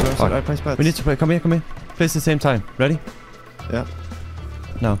close it, close it. Alright, place bets. We need to play, come here, come here. Place the same time. Ready? Yeah.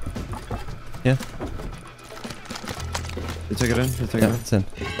 No. Yeah. You took it in? You took it Yeah, in? it's in.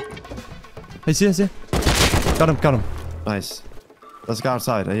 He's here, he's here. Got him, got him. Nice. Let's go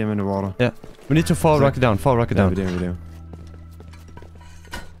outside. I hear him in the water. Yeah. We need to fall rocket down, fall rocket down. We do, we do.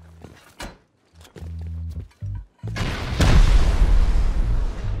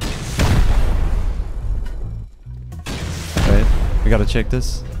 Wait, we gotta check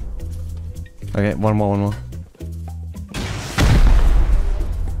this. Okay, one more.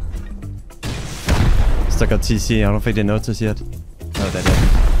 Still got TC, I don't think they noticed yet. No, they didn't.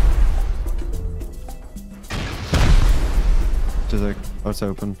 Just like, oh, it's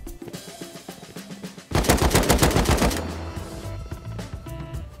open.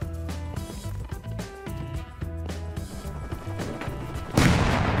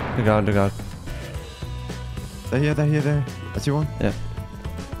 Look out, look out. They're here, they're here, there. I see one. Yeah.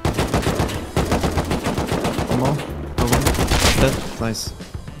 One more. Oh, one. Dead. Nice.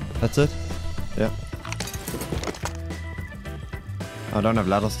 That's it? Yeah. I don't have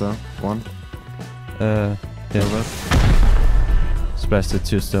ladders though. One. Yeah. Over. Splashed it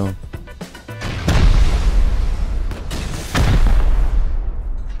 2 stone.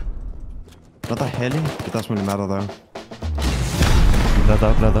 Not the heli. It doesn't really matter though.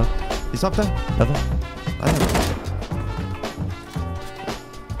 Blood up. He's up there. Blood up. I am.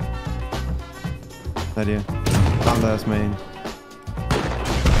 Right here. Down there's main.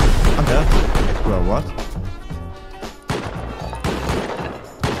 I'm dead. Bro, what?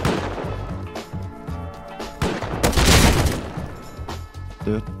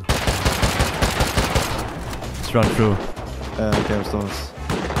 Dude. Let's run through. Game stores.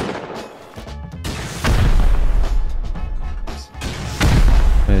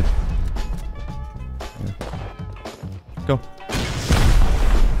 Wait. Yeah. Go.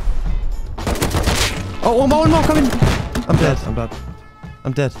 Oh, one more coming! I'm dead.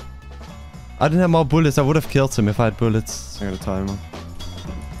 I'm dead. I didn't have more bullets. I would have killed him if I had bullets. I got a timer.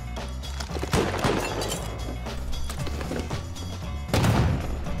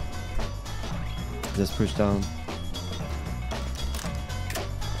 Just push down.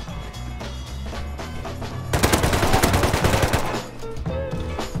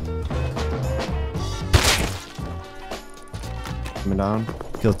 Coming down.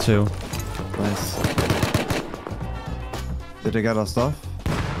 Killed 2. Nice. Did they get our stuff?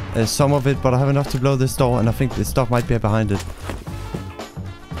 Some of it, but I have enough to blow this door, and I think the stuff might be behind it.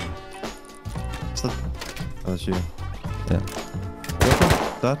 Oh, that's you. Yeah.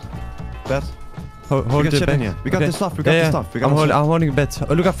 That. Hold the back. here. We got the stuff. We got the stuff. I'm holding a bed.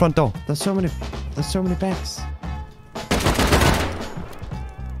 Oh, look at front door. There's so many bags.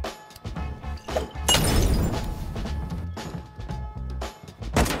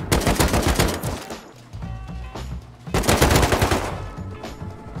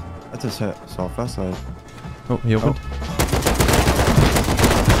 I just saw first side. Oh, he opened.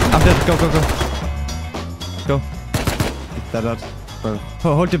 I'm dead. Go. That.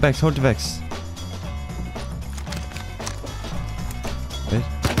 Oh, hold the bags. Wait.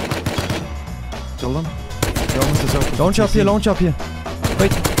 Kill them. Launch up here.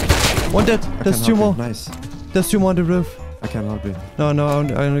 Wait. One dead. There's 2 more. Nice. There's 2 more on the roof. I can't help you. No,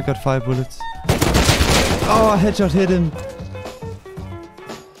 I only got 5 bullets. Oh, headshot hit him.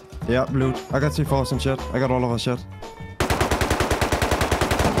 Yeah, loot. I got C4 and shit. I got all of our shit.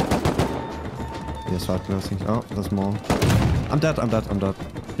 Yes, right closing. Oh, there's more. I'm dead.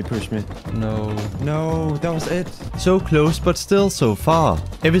 He pushed me. No, that was it. So close, but still so far.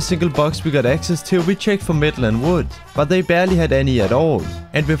 Every single box we got access to, we checked for metal and wood, but they barely had any at all.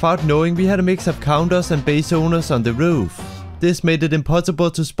 And without knowing, we had a mix of counters and base owners on the roof. This made it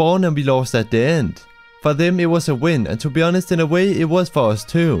impossible to spawn, and we lost at the end. For them it was a win, and to be honest, in a way it was for us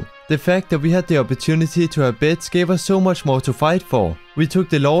too. The fact that we had the opportunity to have beds gave us so much more to fight for. We took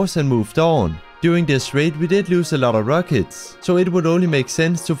the loss and moved on. During this raid we did lose a lot of rockets, so it would only make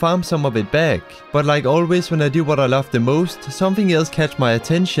sense to farm some of it back. But like always when I do what I love the most, something else catch my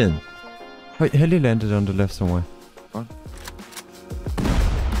attention. Wait, heli landed on the left somewhere. What?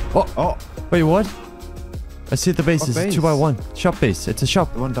 Oh! Wait, what? I see the base. It's a 2x1. Shop base. It's a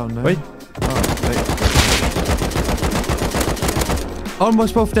shop. The one down there. Wait. Oh, wait.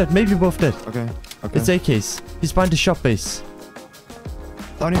 Almost both dead. Maybe both dead. Okay. It's AKs. He's behind the shop base.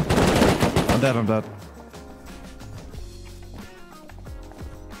 Down here. I'm dead.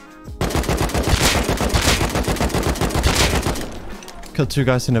 Killed 2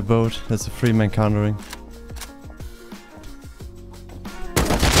 guys in a boat. That's a 3-man countering.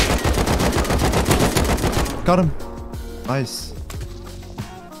 Got him. Nice.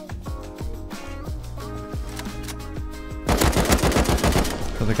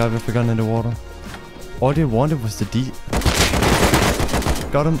 Got the guy with the gun in the water. All they wanted was the D.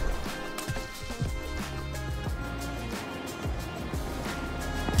 Got him.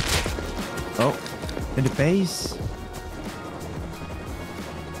 Oh, in the base.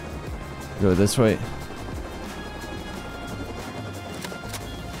 Go this way.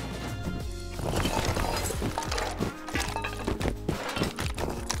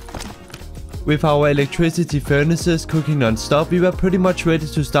 With our electricity furnaces cooking non-stop, we were pretty much ready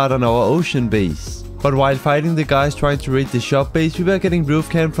to start on our ocean base. But while fighting the guys trying to raid the shop base, we were getting roof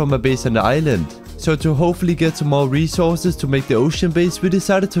cam from a base on the island. So to hopefully get some more resources to make the ocean base, we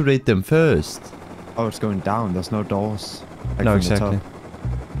decided to raid them first. Oh, it's going down. There's no doors. Like No, from the exactly. top.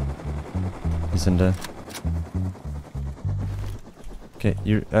 He's in there. Okay,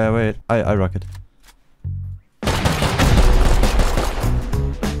 you wait, I rocket.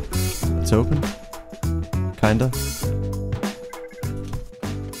 It's open. Kinda.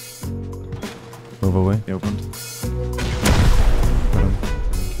 Move away. He opened. Got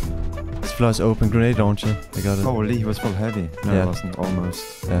him. This floor is open. Grenade launcher. I got it. Holy, he was full heavy. No, Yeah. it wasn't.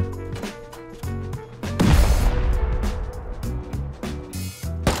 Almost. Yeah.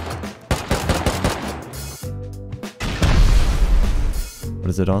 What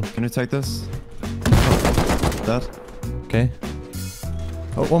is it on? Can you take this? That. Okay.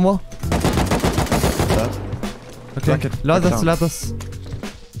 Oh, one more. That. Okay. Rocket. Ladders, Down. ladders.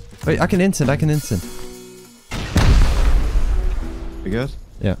 Wait, I can instant. We good?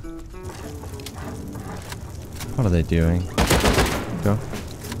 Yeah. What are they doing? Go.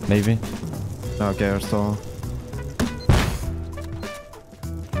 Maybe. No, gear store.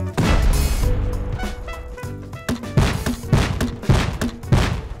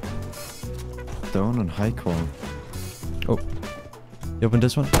 Down on high call. Oh. You open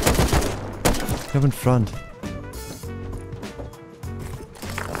this one? You open front.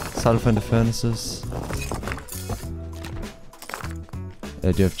 Sulfur in the furnaces. Do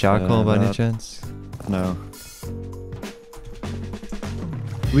you have charcoal by any chance? No.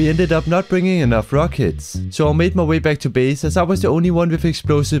 We ended up not bringing enough rockets, so I made my way back to base as I was the only one with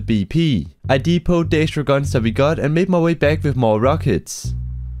explosive BP. I depoted the extra guns that we got and made my way back with more rockets.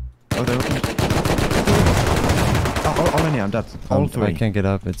 Oh, they opened. Oh, how many? I'm dead. All three. I can't get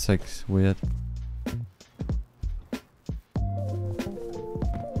up, it's like weird.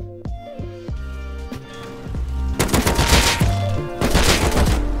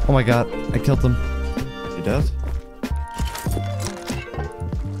 Oh my god, I killed them. You dead?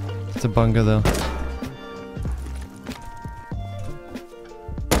 It's a bunker though.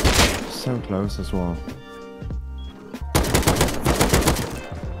 So close as well.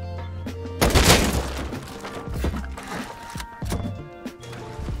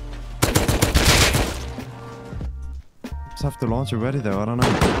 Just have to launch it ready though, I don't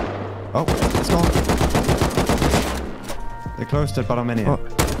know. Oh, it's gone. They closed it, but I'm in here. Oh,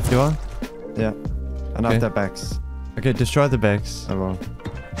 you are? Yeah. And Okay. after bags. Okay, destroy the bags. I will.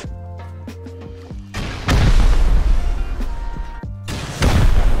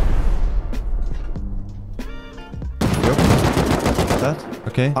 Yep. That.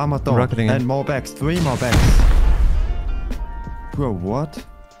 Okay, Armor door. rocketing in. And more bags. 3 more bags. Bro, what?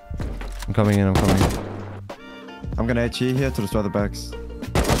 I'm coming in. I'm gonna HE here to destroy the bags.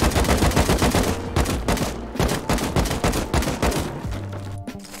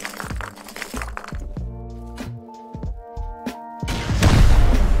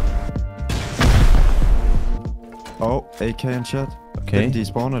 Oh, AK and shit. Okay. Didn't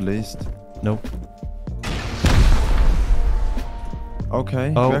despawn at least. Nope.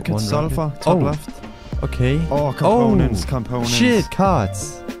 Okay, Oh, rocket one sulfur, rocket. top Oh. left. Okay. Oh, components. Shit,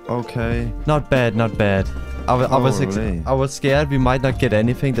 cards. Okay. Not bad, not bad. I was scared we might not get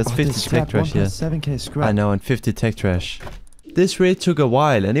anything. There's 50 tech trash here. 7k scrap. I know, and 50 tech trash. This raid took a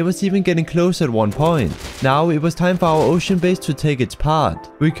while, and it was even getting close at one point. Now it was time for our ocean base to take its part.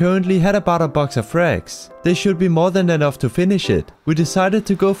 We currently had about a box of frags. There should be more than enough to finish it. We decided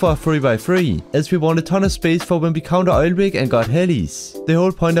to go for a 3x3, as we want a ton of space for when we counter oil rig and got helis. The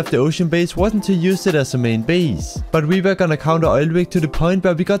whole point of the ocean base wasn't to use it as a main base, but we were gonna counter oil rig to the point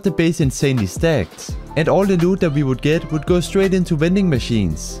where we got the base insanely stacked. And all the loot that we would get would go straight into vending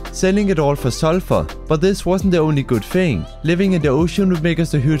machines, selling it all for sulfur. But this wasn't the only good thing. Living in the ocean would make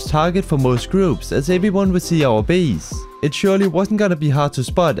us a huge target for most groups, as everyone would see our base. It surely wasn't gonna be hard to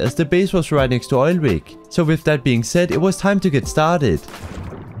spot, as the base was right next to oil rig. So with that being said, it was time to get started.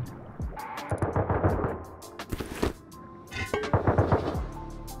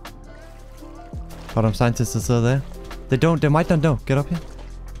 Bottom scientists are still there. They might not know. Get up here.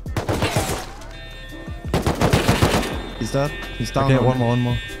 He's dead. He's down. Okay, one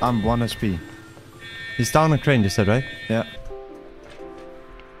more. I'm 1 HP. He's down on crane, you said, right? Yeah.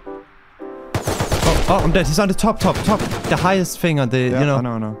 Oh, I'm dead. He's on the top. The highest thing on the, Yeah, you know. I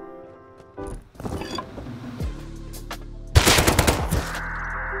know.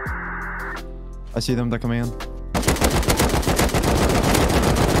 I see them, they're coming in.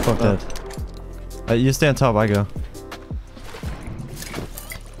 Fuck that. You stay on top, I go.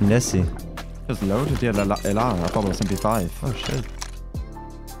 Nessie. Just loaded the LR. I thought it was MP5. Oh shit.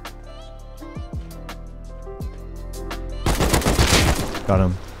 Got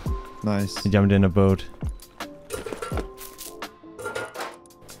him. Nice. He jumped in a boat.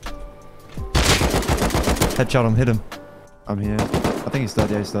 Headshot him, hit him. I'm here. I think he's dead.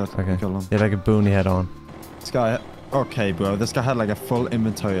 Yeah, he's dead. Okay. Kill him. He had like a boonie head on. This guy... Okay, bro. This guy had like a full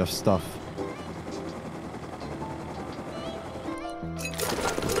inventory of stuff.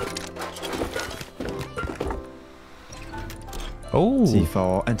 Oh.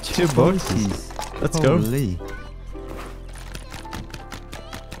 C4 and 2 boaties. Let's go. Holy.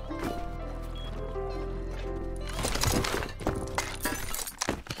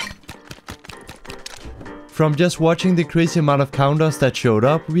 From just watching the crazy amount of counters that showed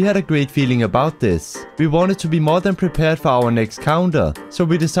up, we had a great feeling about this. We wanted to be more than prepared for our next counter, so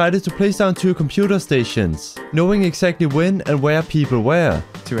we decided to place down 2 computer stations, knowing exactly when and where people were.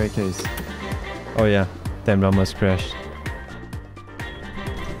 2 AKs. Oh yeah, damn, almost crashed.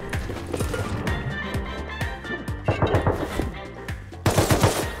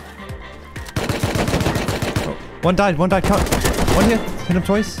 Oh, one died, cut. One here, hit him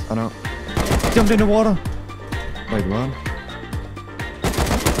twice. I know. Jumped in the water. Wait, one.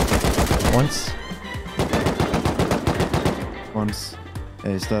 Once.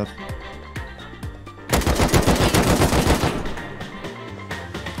 Yeah, he's dead.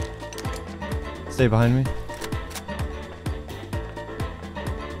 Stay behind me.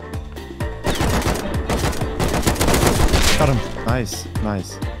 Got him. Nice.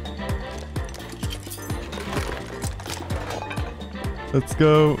 Let's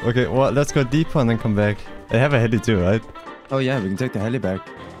go. Okay, well, let's go deeper and then come back. They have a heli too, right? Oh yeah, we can take the heli back.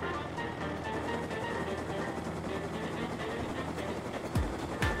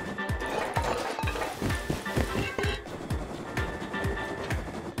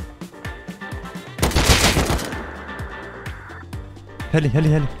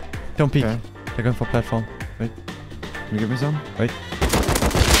 Heli. Don't peek. Okay. They're going for platform. Wait. Can you give me some? Wait.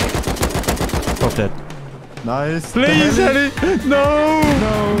 Both dead. Nice. Please, heli! No!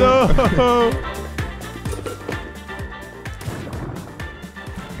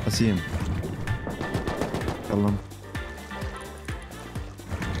 I see him. Kill him.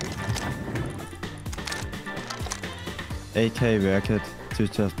 AK rear kit, 2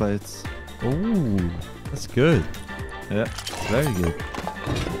 chest plates. Ooh, that's good. Yeah, very good.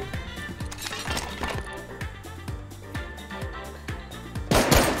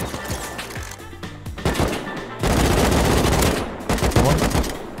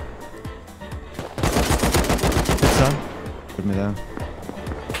 Put me down.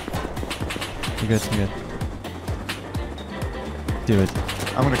 You're good. Do it.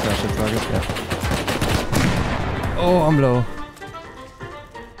 I'm gonna crash it, target. Yeah. Oh, I'm low.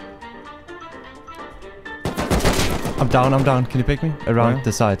 I'm down. Can you pick me? Around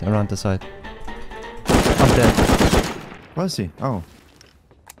the side. I'm dead. Where is he? Oh.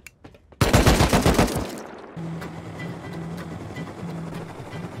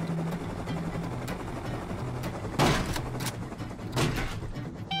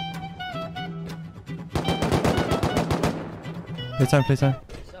 Play time.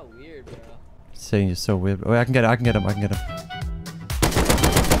 So weird, bro. saying you're so weird. Oh, I can get him. One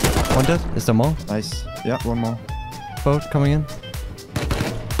dead. Is there more? Nice. Yeah, one more. Boat coming in.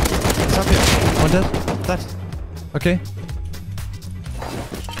 It's up here. One dead. That. Okay.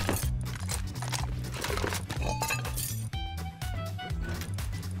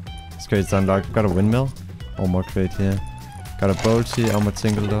 This crate's unlocked. Got a windmill. One more crate here. Got a bolt here. Armored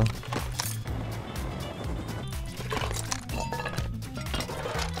single door.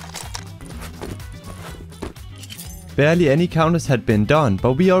 Barely any counters had been done,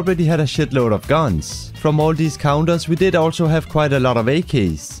 but we already had a shitload of guns. From all these counters, we did also have quite a lot of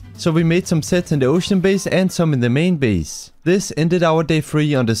AKs. So we made some sets in the ocean base and some in the main base. This ended our day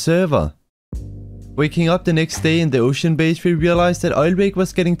 3 on the server. Waking up the next day in the ocean base, we realized that oil rig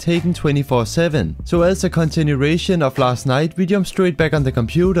was getting taken 24/7. So as a continuation of last night, we jumped straight back on the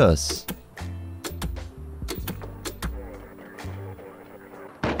computers.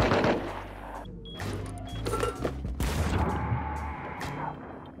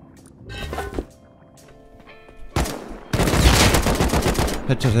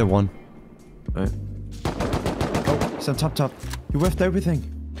 Headshot hit one. Right. Oh, he's on top. You whiffed everything.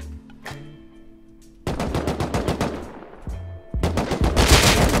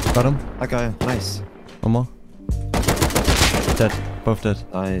 Got him. That guy, nice. One more. Dead. Both dead.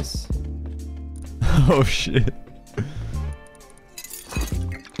 Nice. Oh shit.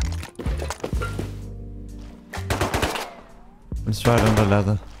 Let's try it on the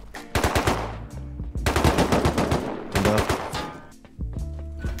ladder. And up.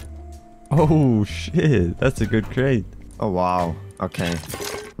 Oh shit, that's a good crate. Oh wow. Okay.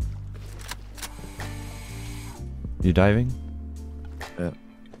 You diving? Yeah.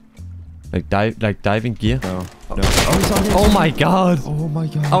 Like diving gear? No. No. Oh, he's on here. Oh my god! Oh my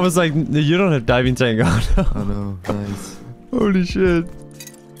god. I was like, you don't have diving tank on. Oh no. Nice. Holy shit.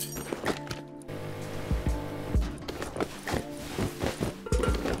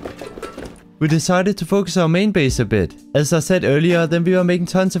 We decided to focus our main base a bit. As I said earlier, then we were making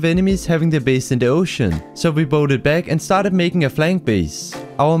tons of enemies having their base in the ocean. So we boated back and started making a flank base.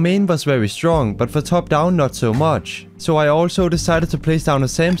 Our main was very strong, but for top down not so much. So I also decided to place down a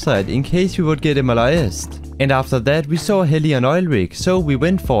SAM site in case we would get MLIS'd. And after that we saw a heli on oil rig, so we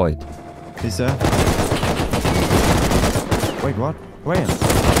went for it. He's there. Wait, what? Where?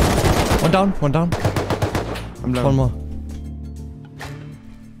 One down. I'm low. One more.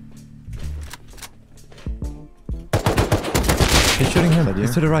 He's shooting him.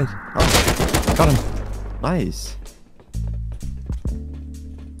 He's to the right. Oh. Got him. Nice.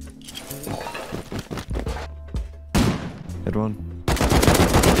 Hit one.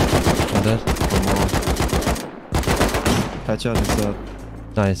 One dead. One more. Headshot is dead.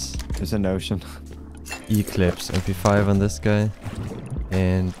 Nice. It's in the ocean. Eclipse. MP5 on this guy.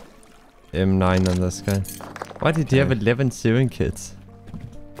 And M9 on this guy. Why did he have 11 sewing kits?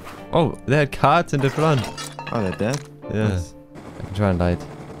 Oh, they had cards in the front. Oh, they're dead? Yeah. Nice. I can try and light.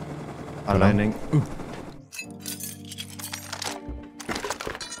 I'm landing. Ooh.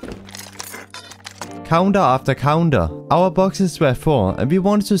 Counter after counter. Our boxes were 4 and we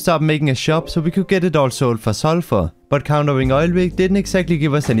wanted to start making a shop so we could get it all sold for sulfur. But countering oil rig didn't exactly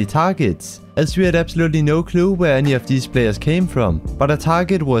give us any targets, as we had absolutely no clue where any of these players came from. But a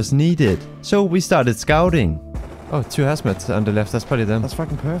target was needed, so we started scouting. Oh, 2 hazmats on the left, that's probably them. That's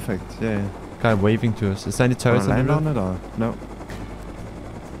fucking perfect. Yeah. Guy waving to us. Is there any turrets on land the on it or? No.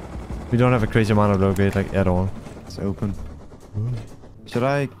 We don't have a crazy amount of low grade like at all. It's open. Should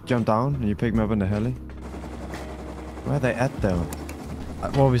I jump down and you pick me up in the heli? Where are they at though?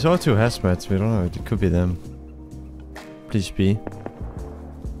 Well, we saw 2 hazmats. We don't know. It could be them. Please be.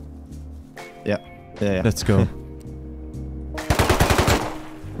 Yeah. Let's go.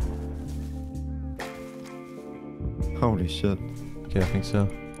 Holy shit. Okay, I think so.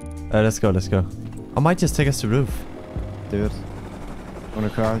 Let's go. I might just take us to roof. Dude. Wanna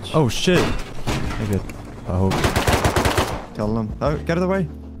crouch? Oh shit. Okay. I hope. Tell them. Oh, get out of the way.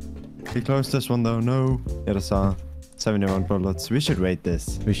 He closed this one though. No. Yeah, that's 71 bullets. We should rate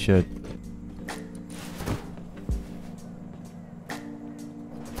this. We should.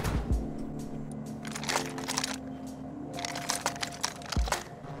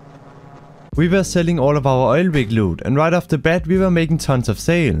 We were selling all of our oil rig loot, and right off the bat we were making tons of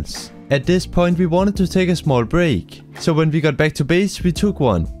sales. At this point we wanted to take a small break, so when we got back to base we took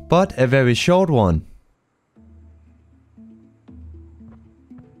one, but a very short one.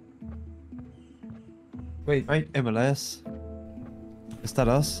 Wait, MLS. Is that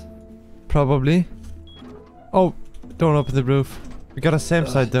us? Probably. Oh, don't open the roof. We got a SAM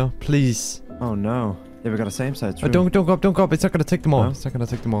site though, please. Oh no. Yeah, we got the same side. Oh, don't go up. It's not gonna take them all. No? It's not gonna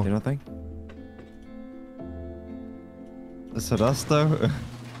take them all. You don't think? Is it us though?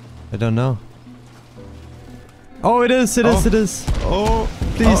 I don't know. Oh, it is. It is. It is. Oh,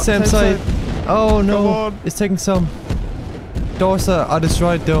 please, Sam side. Oh no, Come on. it's taking some. Doors are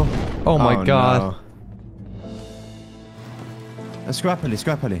destroyed though. Oh my god. No.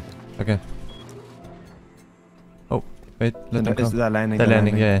 Scrappily. Okay. Oh, wait. Let them come. They're landing. They're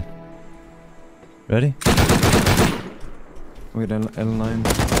landing. Yeah. Ready? With L9.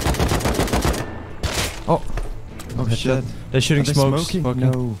 Oh. Oh shit. They're shooting smokes. Smoking?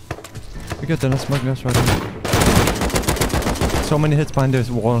 No. We got they're not smoking us right now. So many hits behind this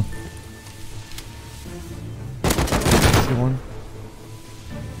wall. See one.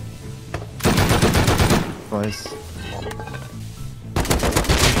 Twice.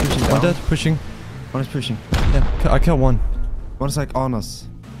 One dead, pushing. One is pushing. Yeah, I killed one. One is like on us.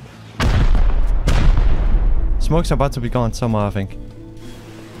 Smokes are about to be gone somewhere, I think.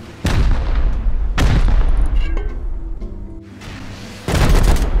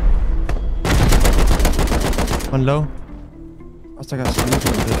 One low.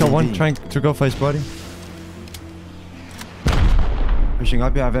 Kill one, trying to go for his body. Pushing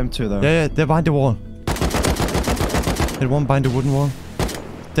up, you have M2 though. Yeah, they're behind the wall. Hit one behind the wooden wall.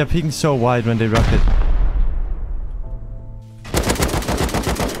 They're peeking so wide when they rocket.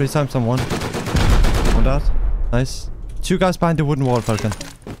 3 times on one. One dead. Nice. 2 guys behind the wooden wall, Falcon.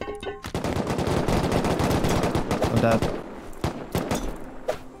 One dead.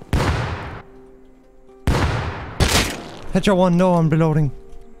 Headshot one, no, I'm reloading.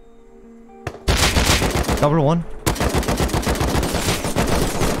 Double one.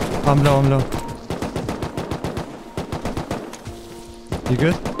 I'm low. You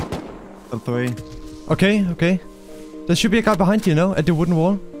good? L3. Okay. There should be a guy behind you, no? At the wooden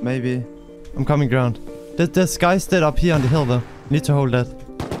wall? Maybe. I'm coming ground. There's guys dead up here on the hill, though. Need to hold that.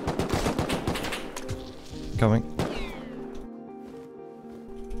 Coming.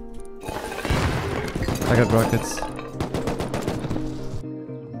 I got rockets.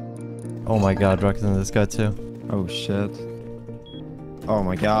 Oh my god, rockets on this guy too. Oh shit. Oh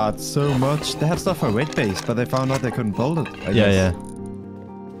my god, so much. They had stuff for red base, but they found out they couldn't build it. I guess. Yeah.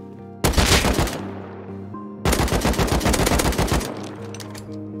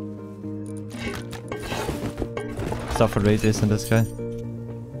 Stuff for raid base on this guy.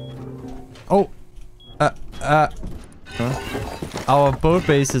 Oh! Huh? Our boat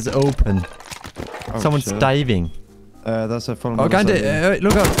base is open. Oh, Someone's shit. diving. That's a full. Oh, kinda.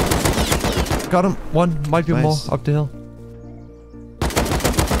 Look out! Got him. One. Might be Nice. more up the hill.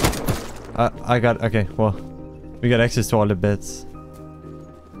 I got. Okay, well. We got access to all the beds.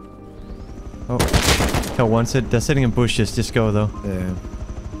 Oh. Kill one. They're sitting in bushes. Just go, though. Yeah.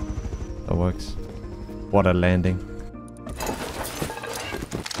 That works. What a landing.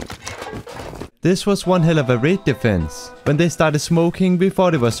 This was one hell of a raid defense. When they started smoking, we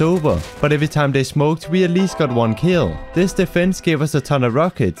thought it was over. But every time they smoked, we at least got 1 kill. This defense gave us a ton of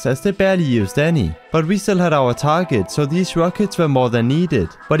rockets, as they barely used any. But we still had our target, so these rockets were more than needed.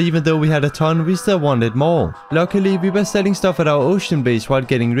 But even though we had a ton, we still wanted more. Luckily, we were selling stuff at our ocean base while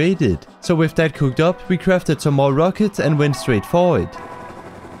getting raided. So with that cooked up, we crafted some more rockets and went straight for it.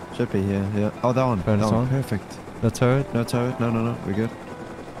 Should be here. Yeah. Oh, that one. Burn That is one. on. Perfect. No turret? No turret. No. We're good.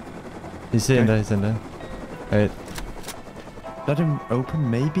 He's in there, he's in there. Alright. Let him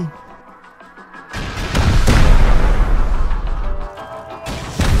open, maybe.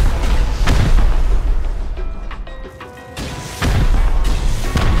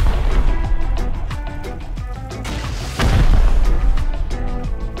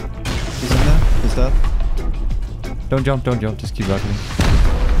 He's in there. He's dead. Don't jump, just keep rocketing.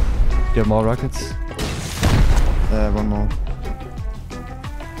 Do you have more rockets? One more.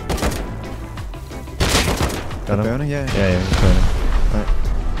 Got him? Burning? Yeah. Yeah, he's burning. Right.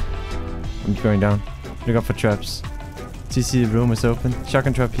 I'm going down. Look out for traps. TC room is open.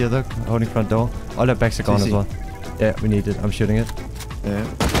 Shotgun trap here, look. Holding front door. All their backs are gone TC. as well. Yeah, we need it. I'm shooting it. Yeah.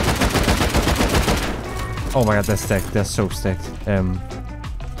 Oh my god, they're stacked. They're so stacked.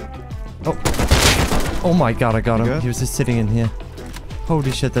 Oh. Oh my god, I got You him. good? He was just sitting in here.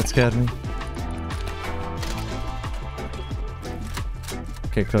 Holy shit, that scared me.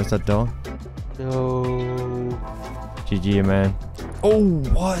 Okay, close that door. No. GG, man. Oh,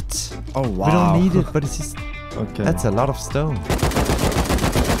 what? Oh wow. We don't need it, but it's just... Okay. That's a lot of stone.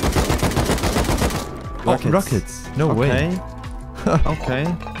 Rockets. Oh, rockets. No way. Okay.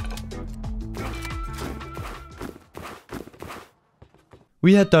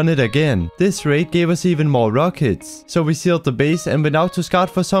 We had done it again. This raid gave us even more rockets. So we sealed the base and went out to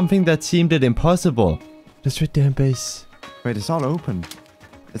scout for something that seemed impossible. Let's raid the base. Wait, it's all open.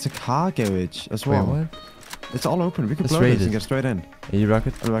 It's a car garage as well. Wait, what? It's all open. We can Let's blow raid this and it. get straight in. You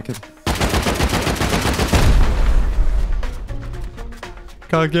rocket? I'll rocket.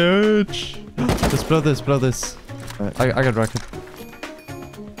 Cargage! Let's blow this, blow this. I got rocket.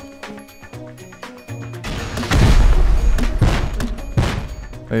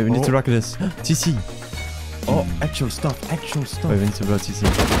 Wait, we need to rocket this. TC! Oh, actual stuff, actual stuff. Wait, we need to blow TC.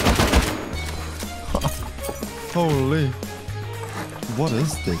 Holy. What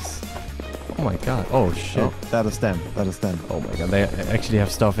is this? Oh my god. Oh shit. Oh, that is them. That is them. Oh my god, they actually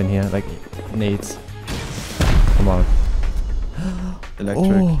have stuff in here, like nades. Come on.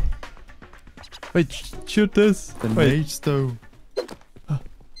 Electric. Oh. Wait, shoot this. The Wait. nades though.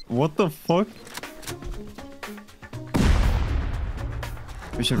 What the fuck?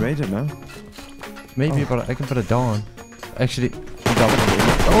 We should raid it now. Maybe, but I can put a dawn. Actually,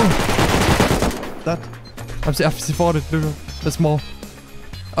 oh! That. I've spotted. There's more.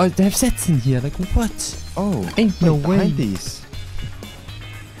 Oh, they have sets in here. Like, what? Oh. Ain't no way. Behind these.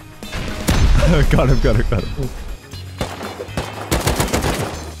 got him.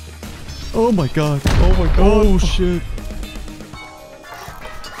 Oh my god. Oh my god. Oh shit.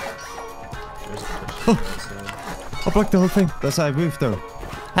 I blocked the whole thing. That's how I moved though.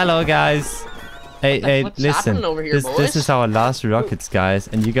 Hello guys. Hey, What's listen. happening over here, This boys? is our last rockets, guys,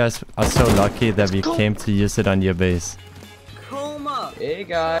 and you guys are so lucky that we came to use it on your base. Coma. Hey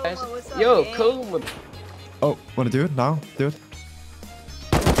guys. Coma, what's up, Yo, man? Coma. Oh, wanna do it now? Do it.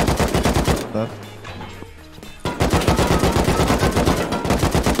 That.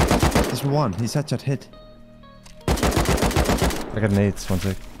 There's one. He's headshot hit. I got nades. 1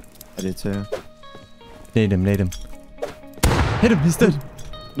 sec. I did too. Nade him. Hit him. He's dead.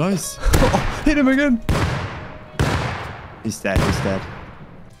 Nice. Hit him again. He's dead.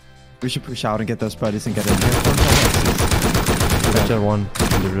 We should push out and get those buddies and get in here. Headshot 1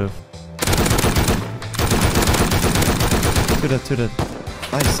 on the roof. Two dead.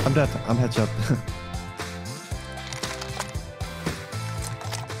 Nice. I'm dead. I'm headshot.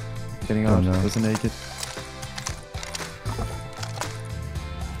 Getting out. no. Wasn't naked.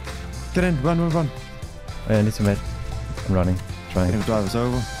 Get in. Run. Oh, yeah, I need to med. I'm running. Trying. Can drive us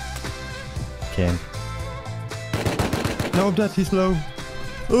over? Can. No, I'm dead. He's low.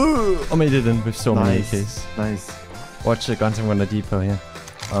 I made it in with so many Nice. AKs. Nice. Watch the guns. I'm gonna depot here.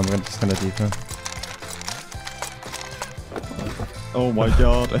 Just gonna depot. Oh my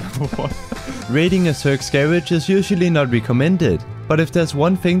god. Raiding a Zerg's garage is usually not recommended, but if there's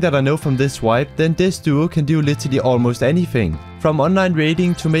one thing that I know from this wipe, then this duo can do literally almost anything. From online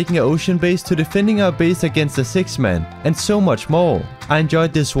raiding to making an ocean base to defending our base against a 6-man, and so much more. I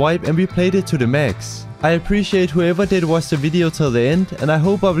enjoyed this wipe and we played it to the max. I appreciate whoever did watch the video till the end, and I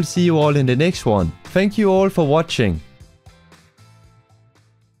hope I will see you all in the next one. Thank you all for watching.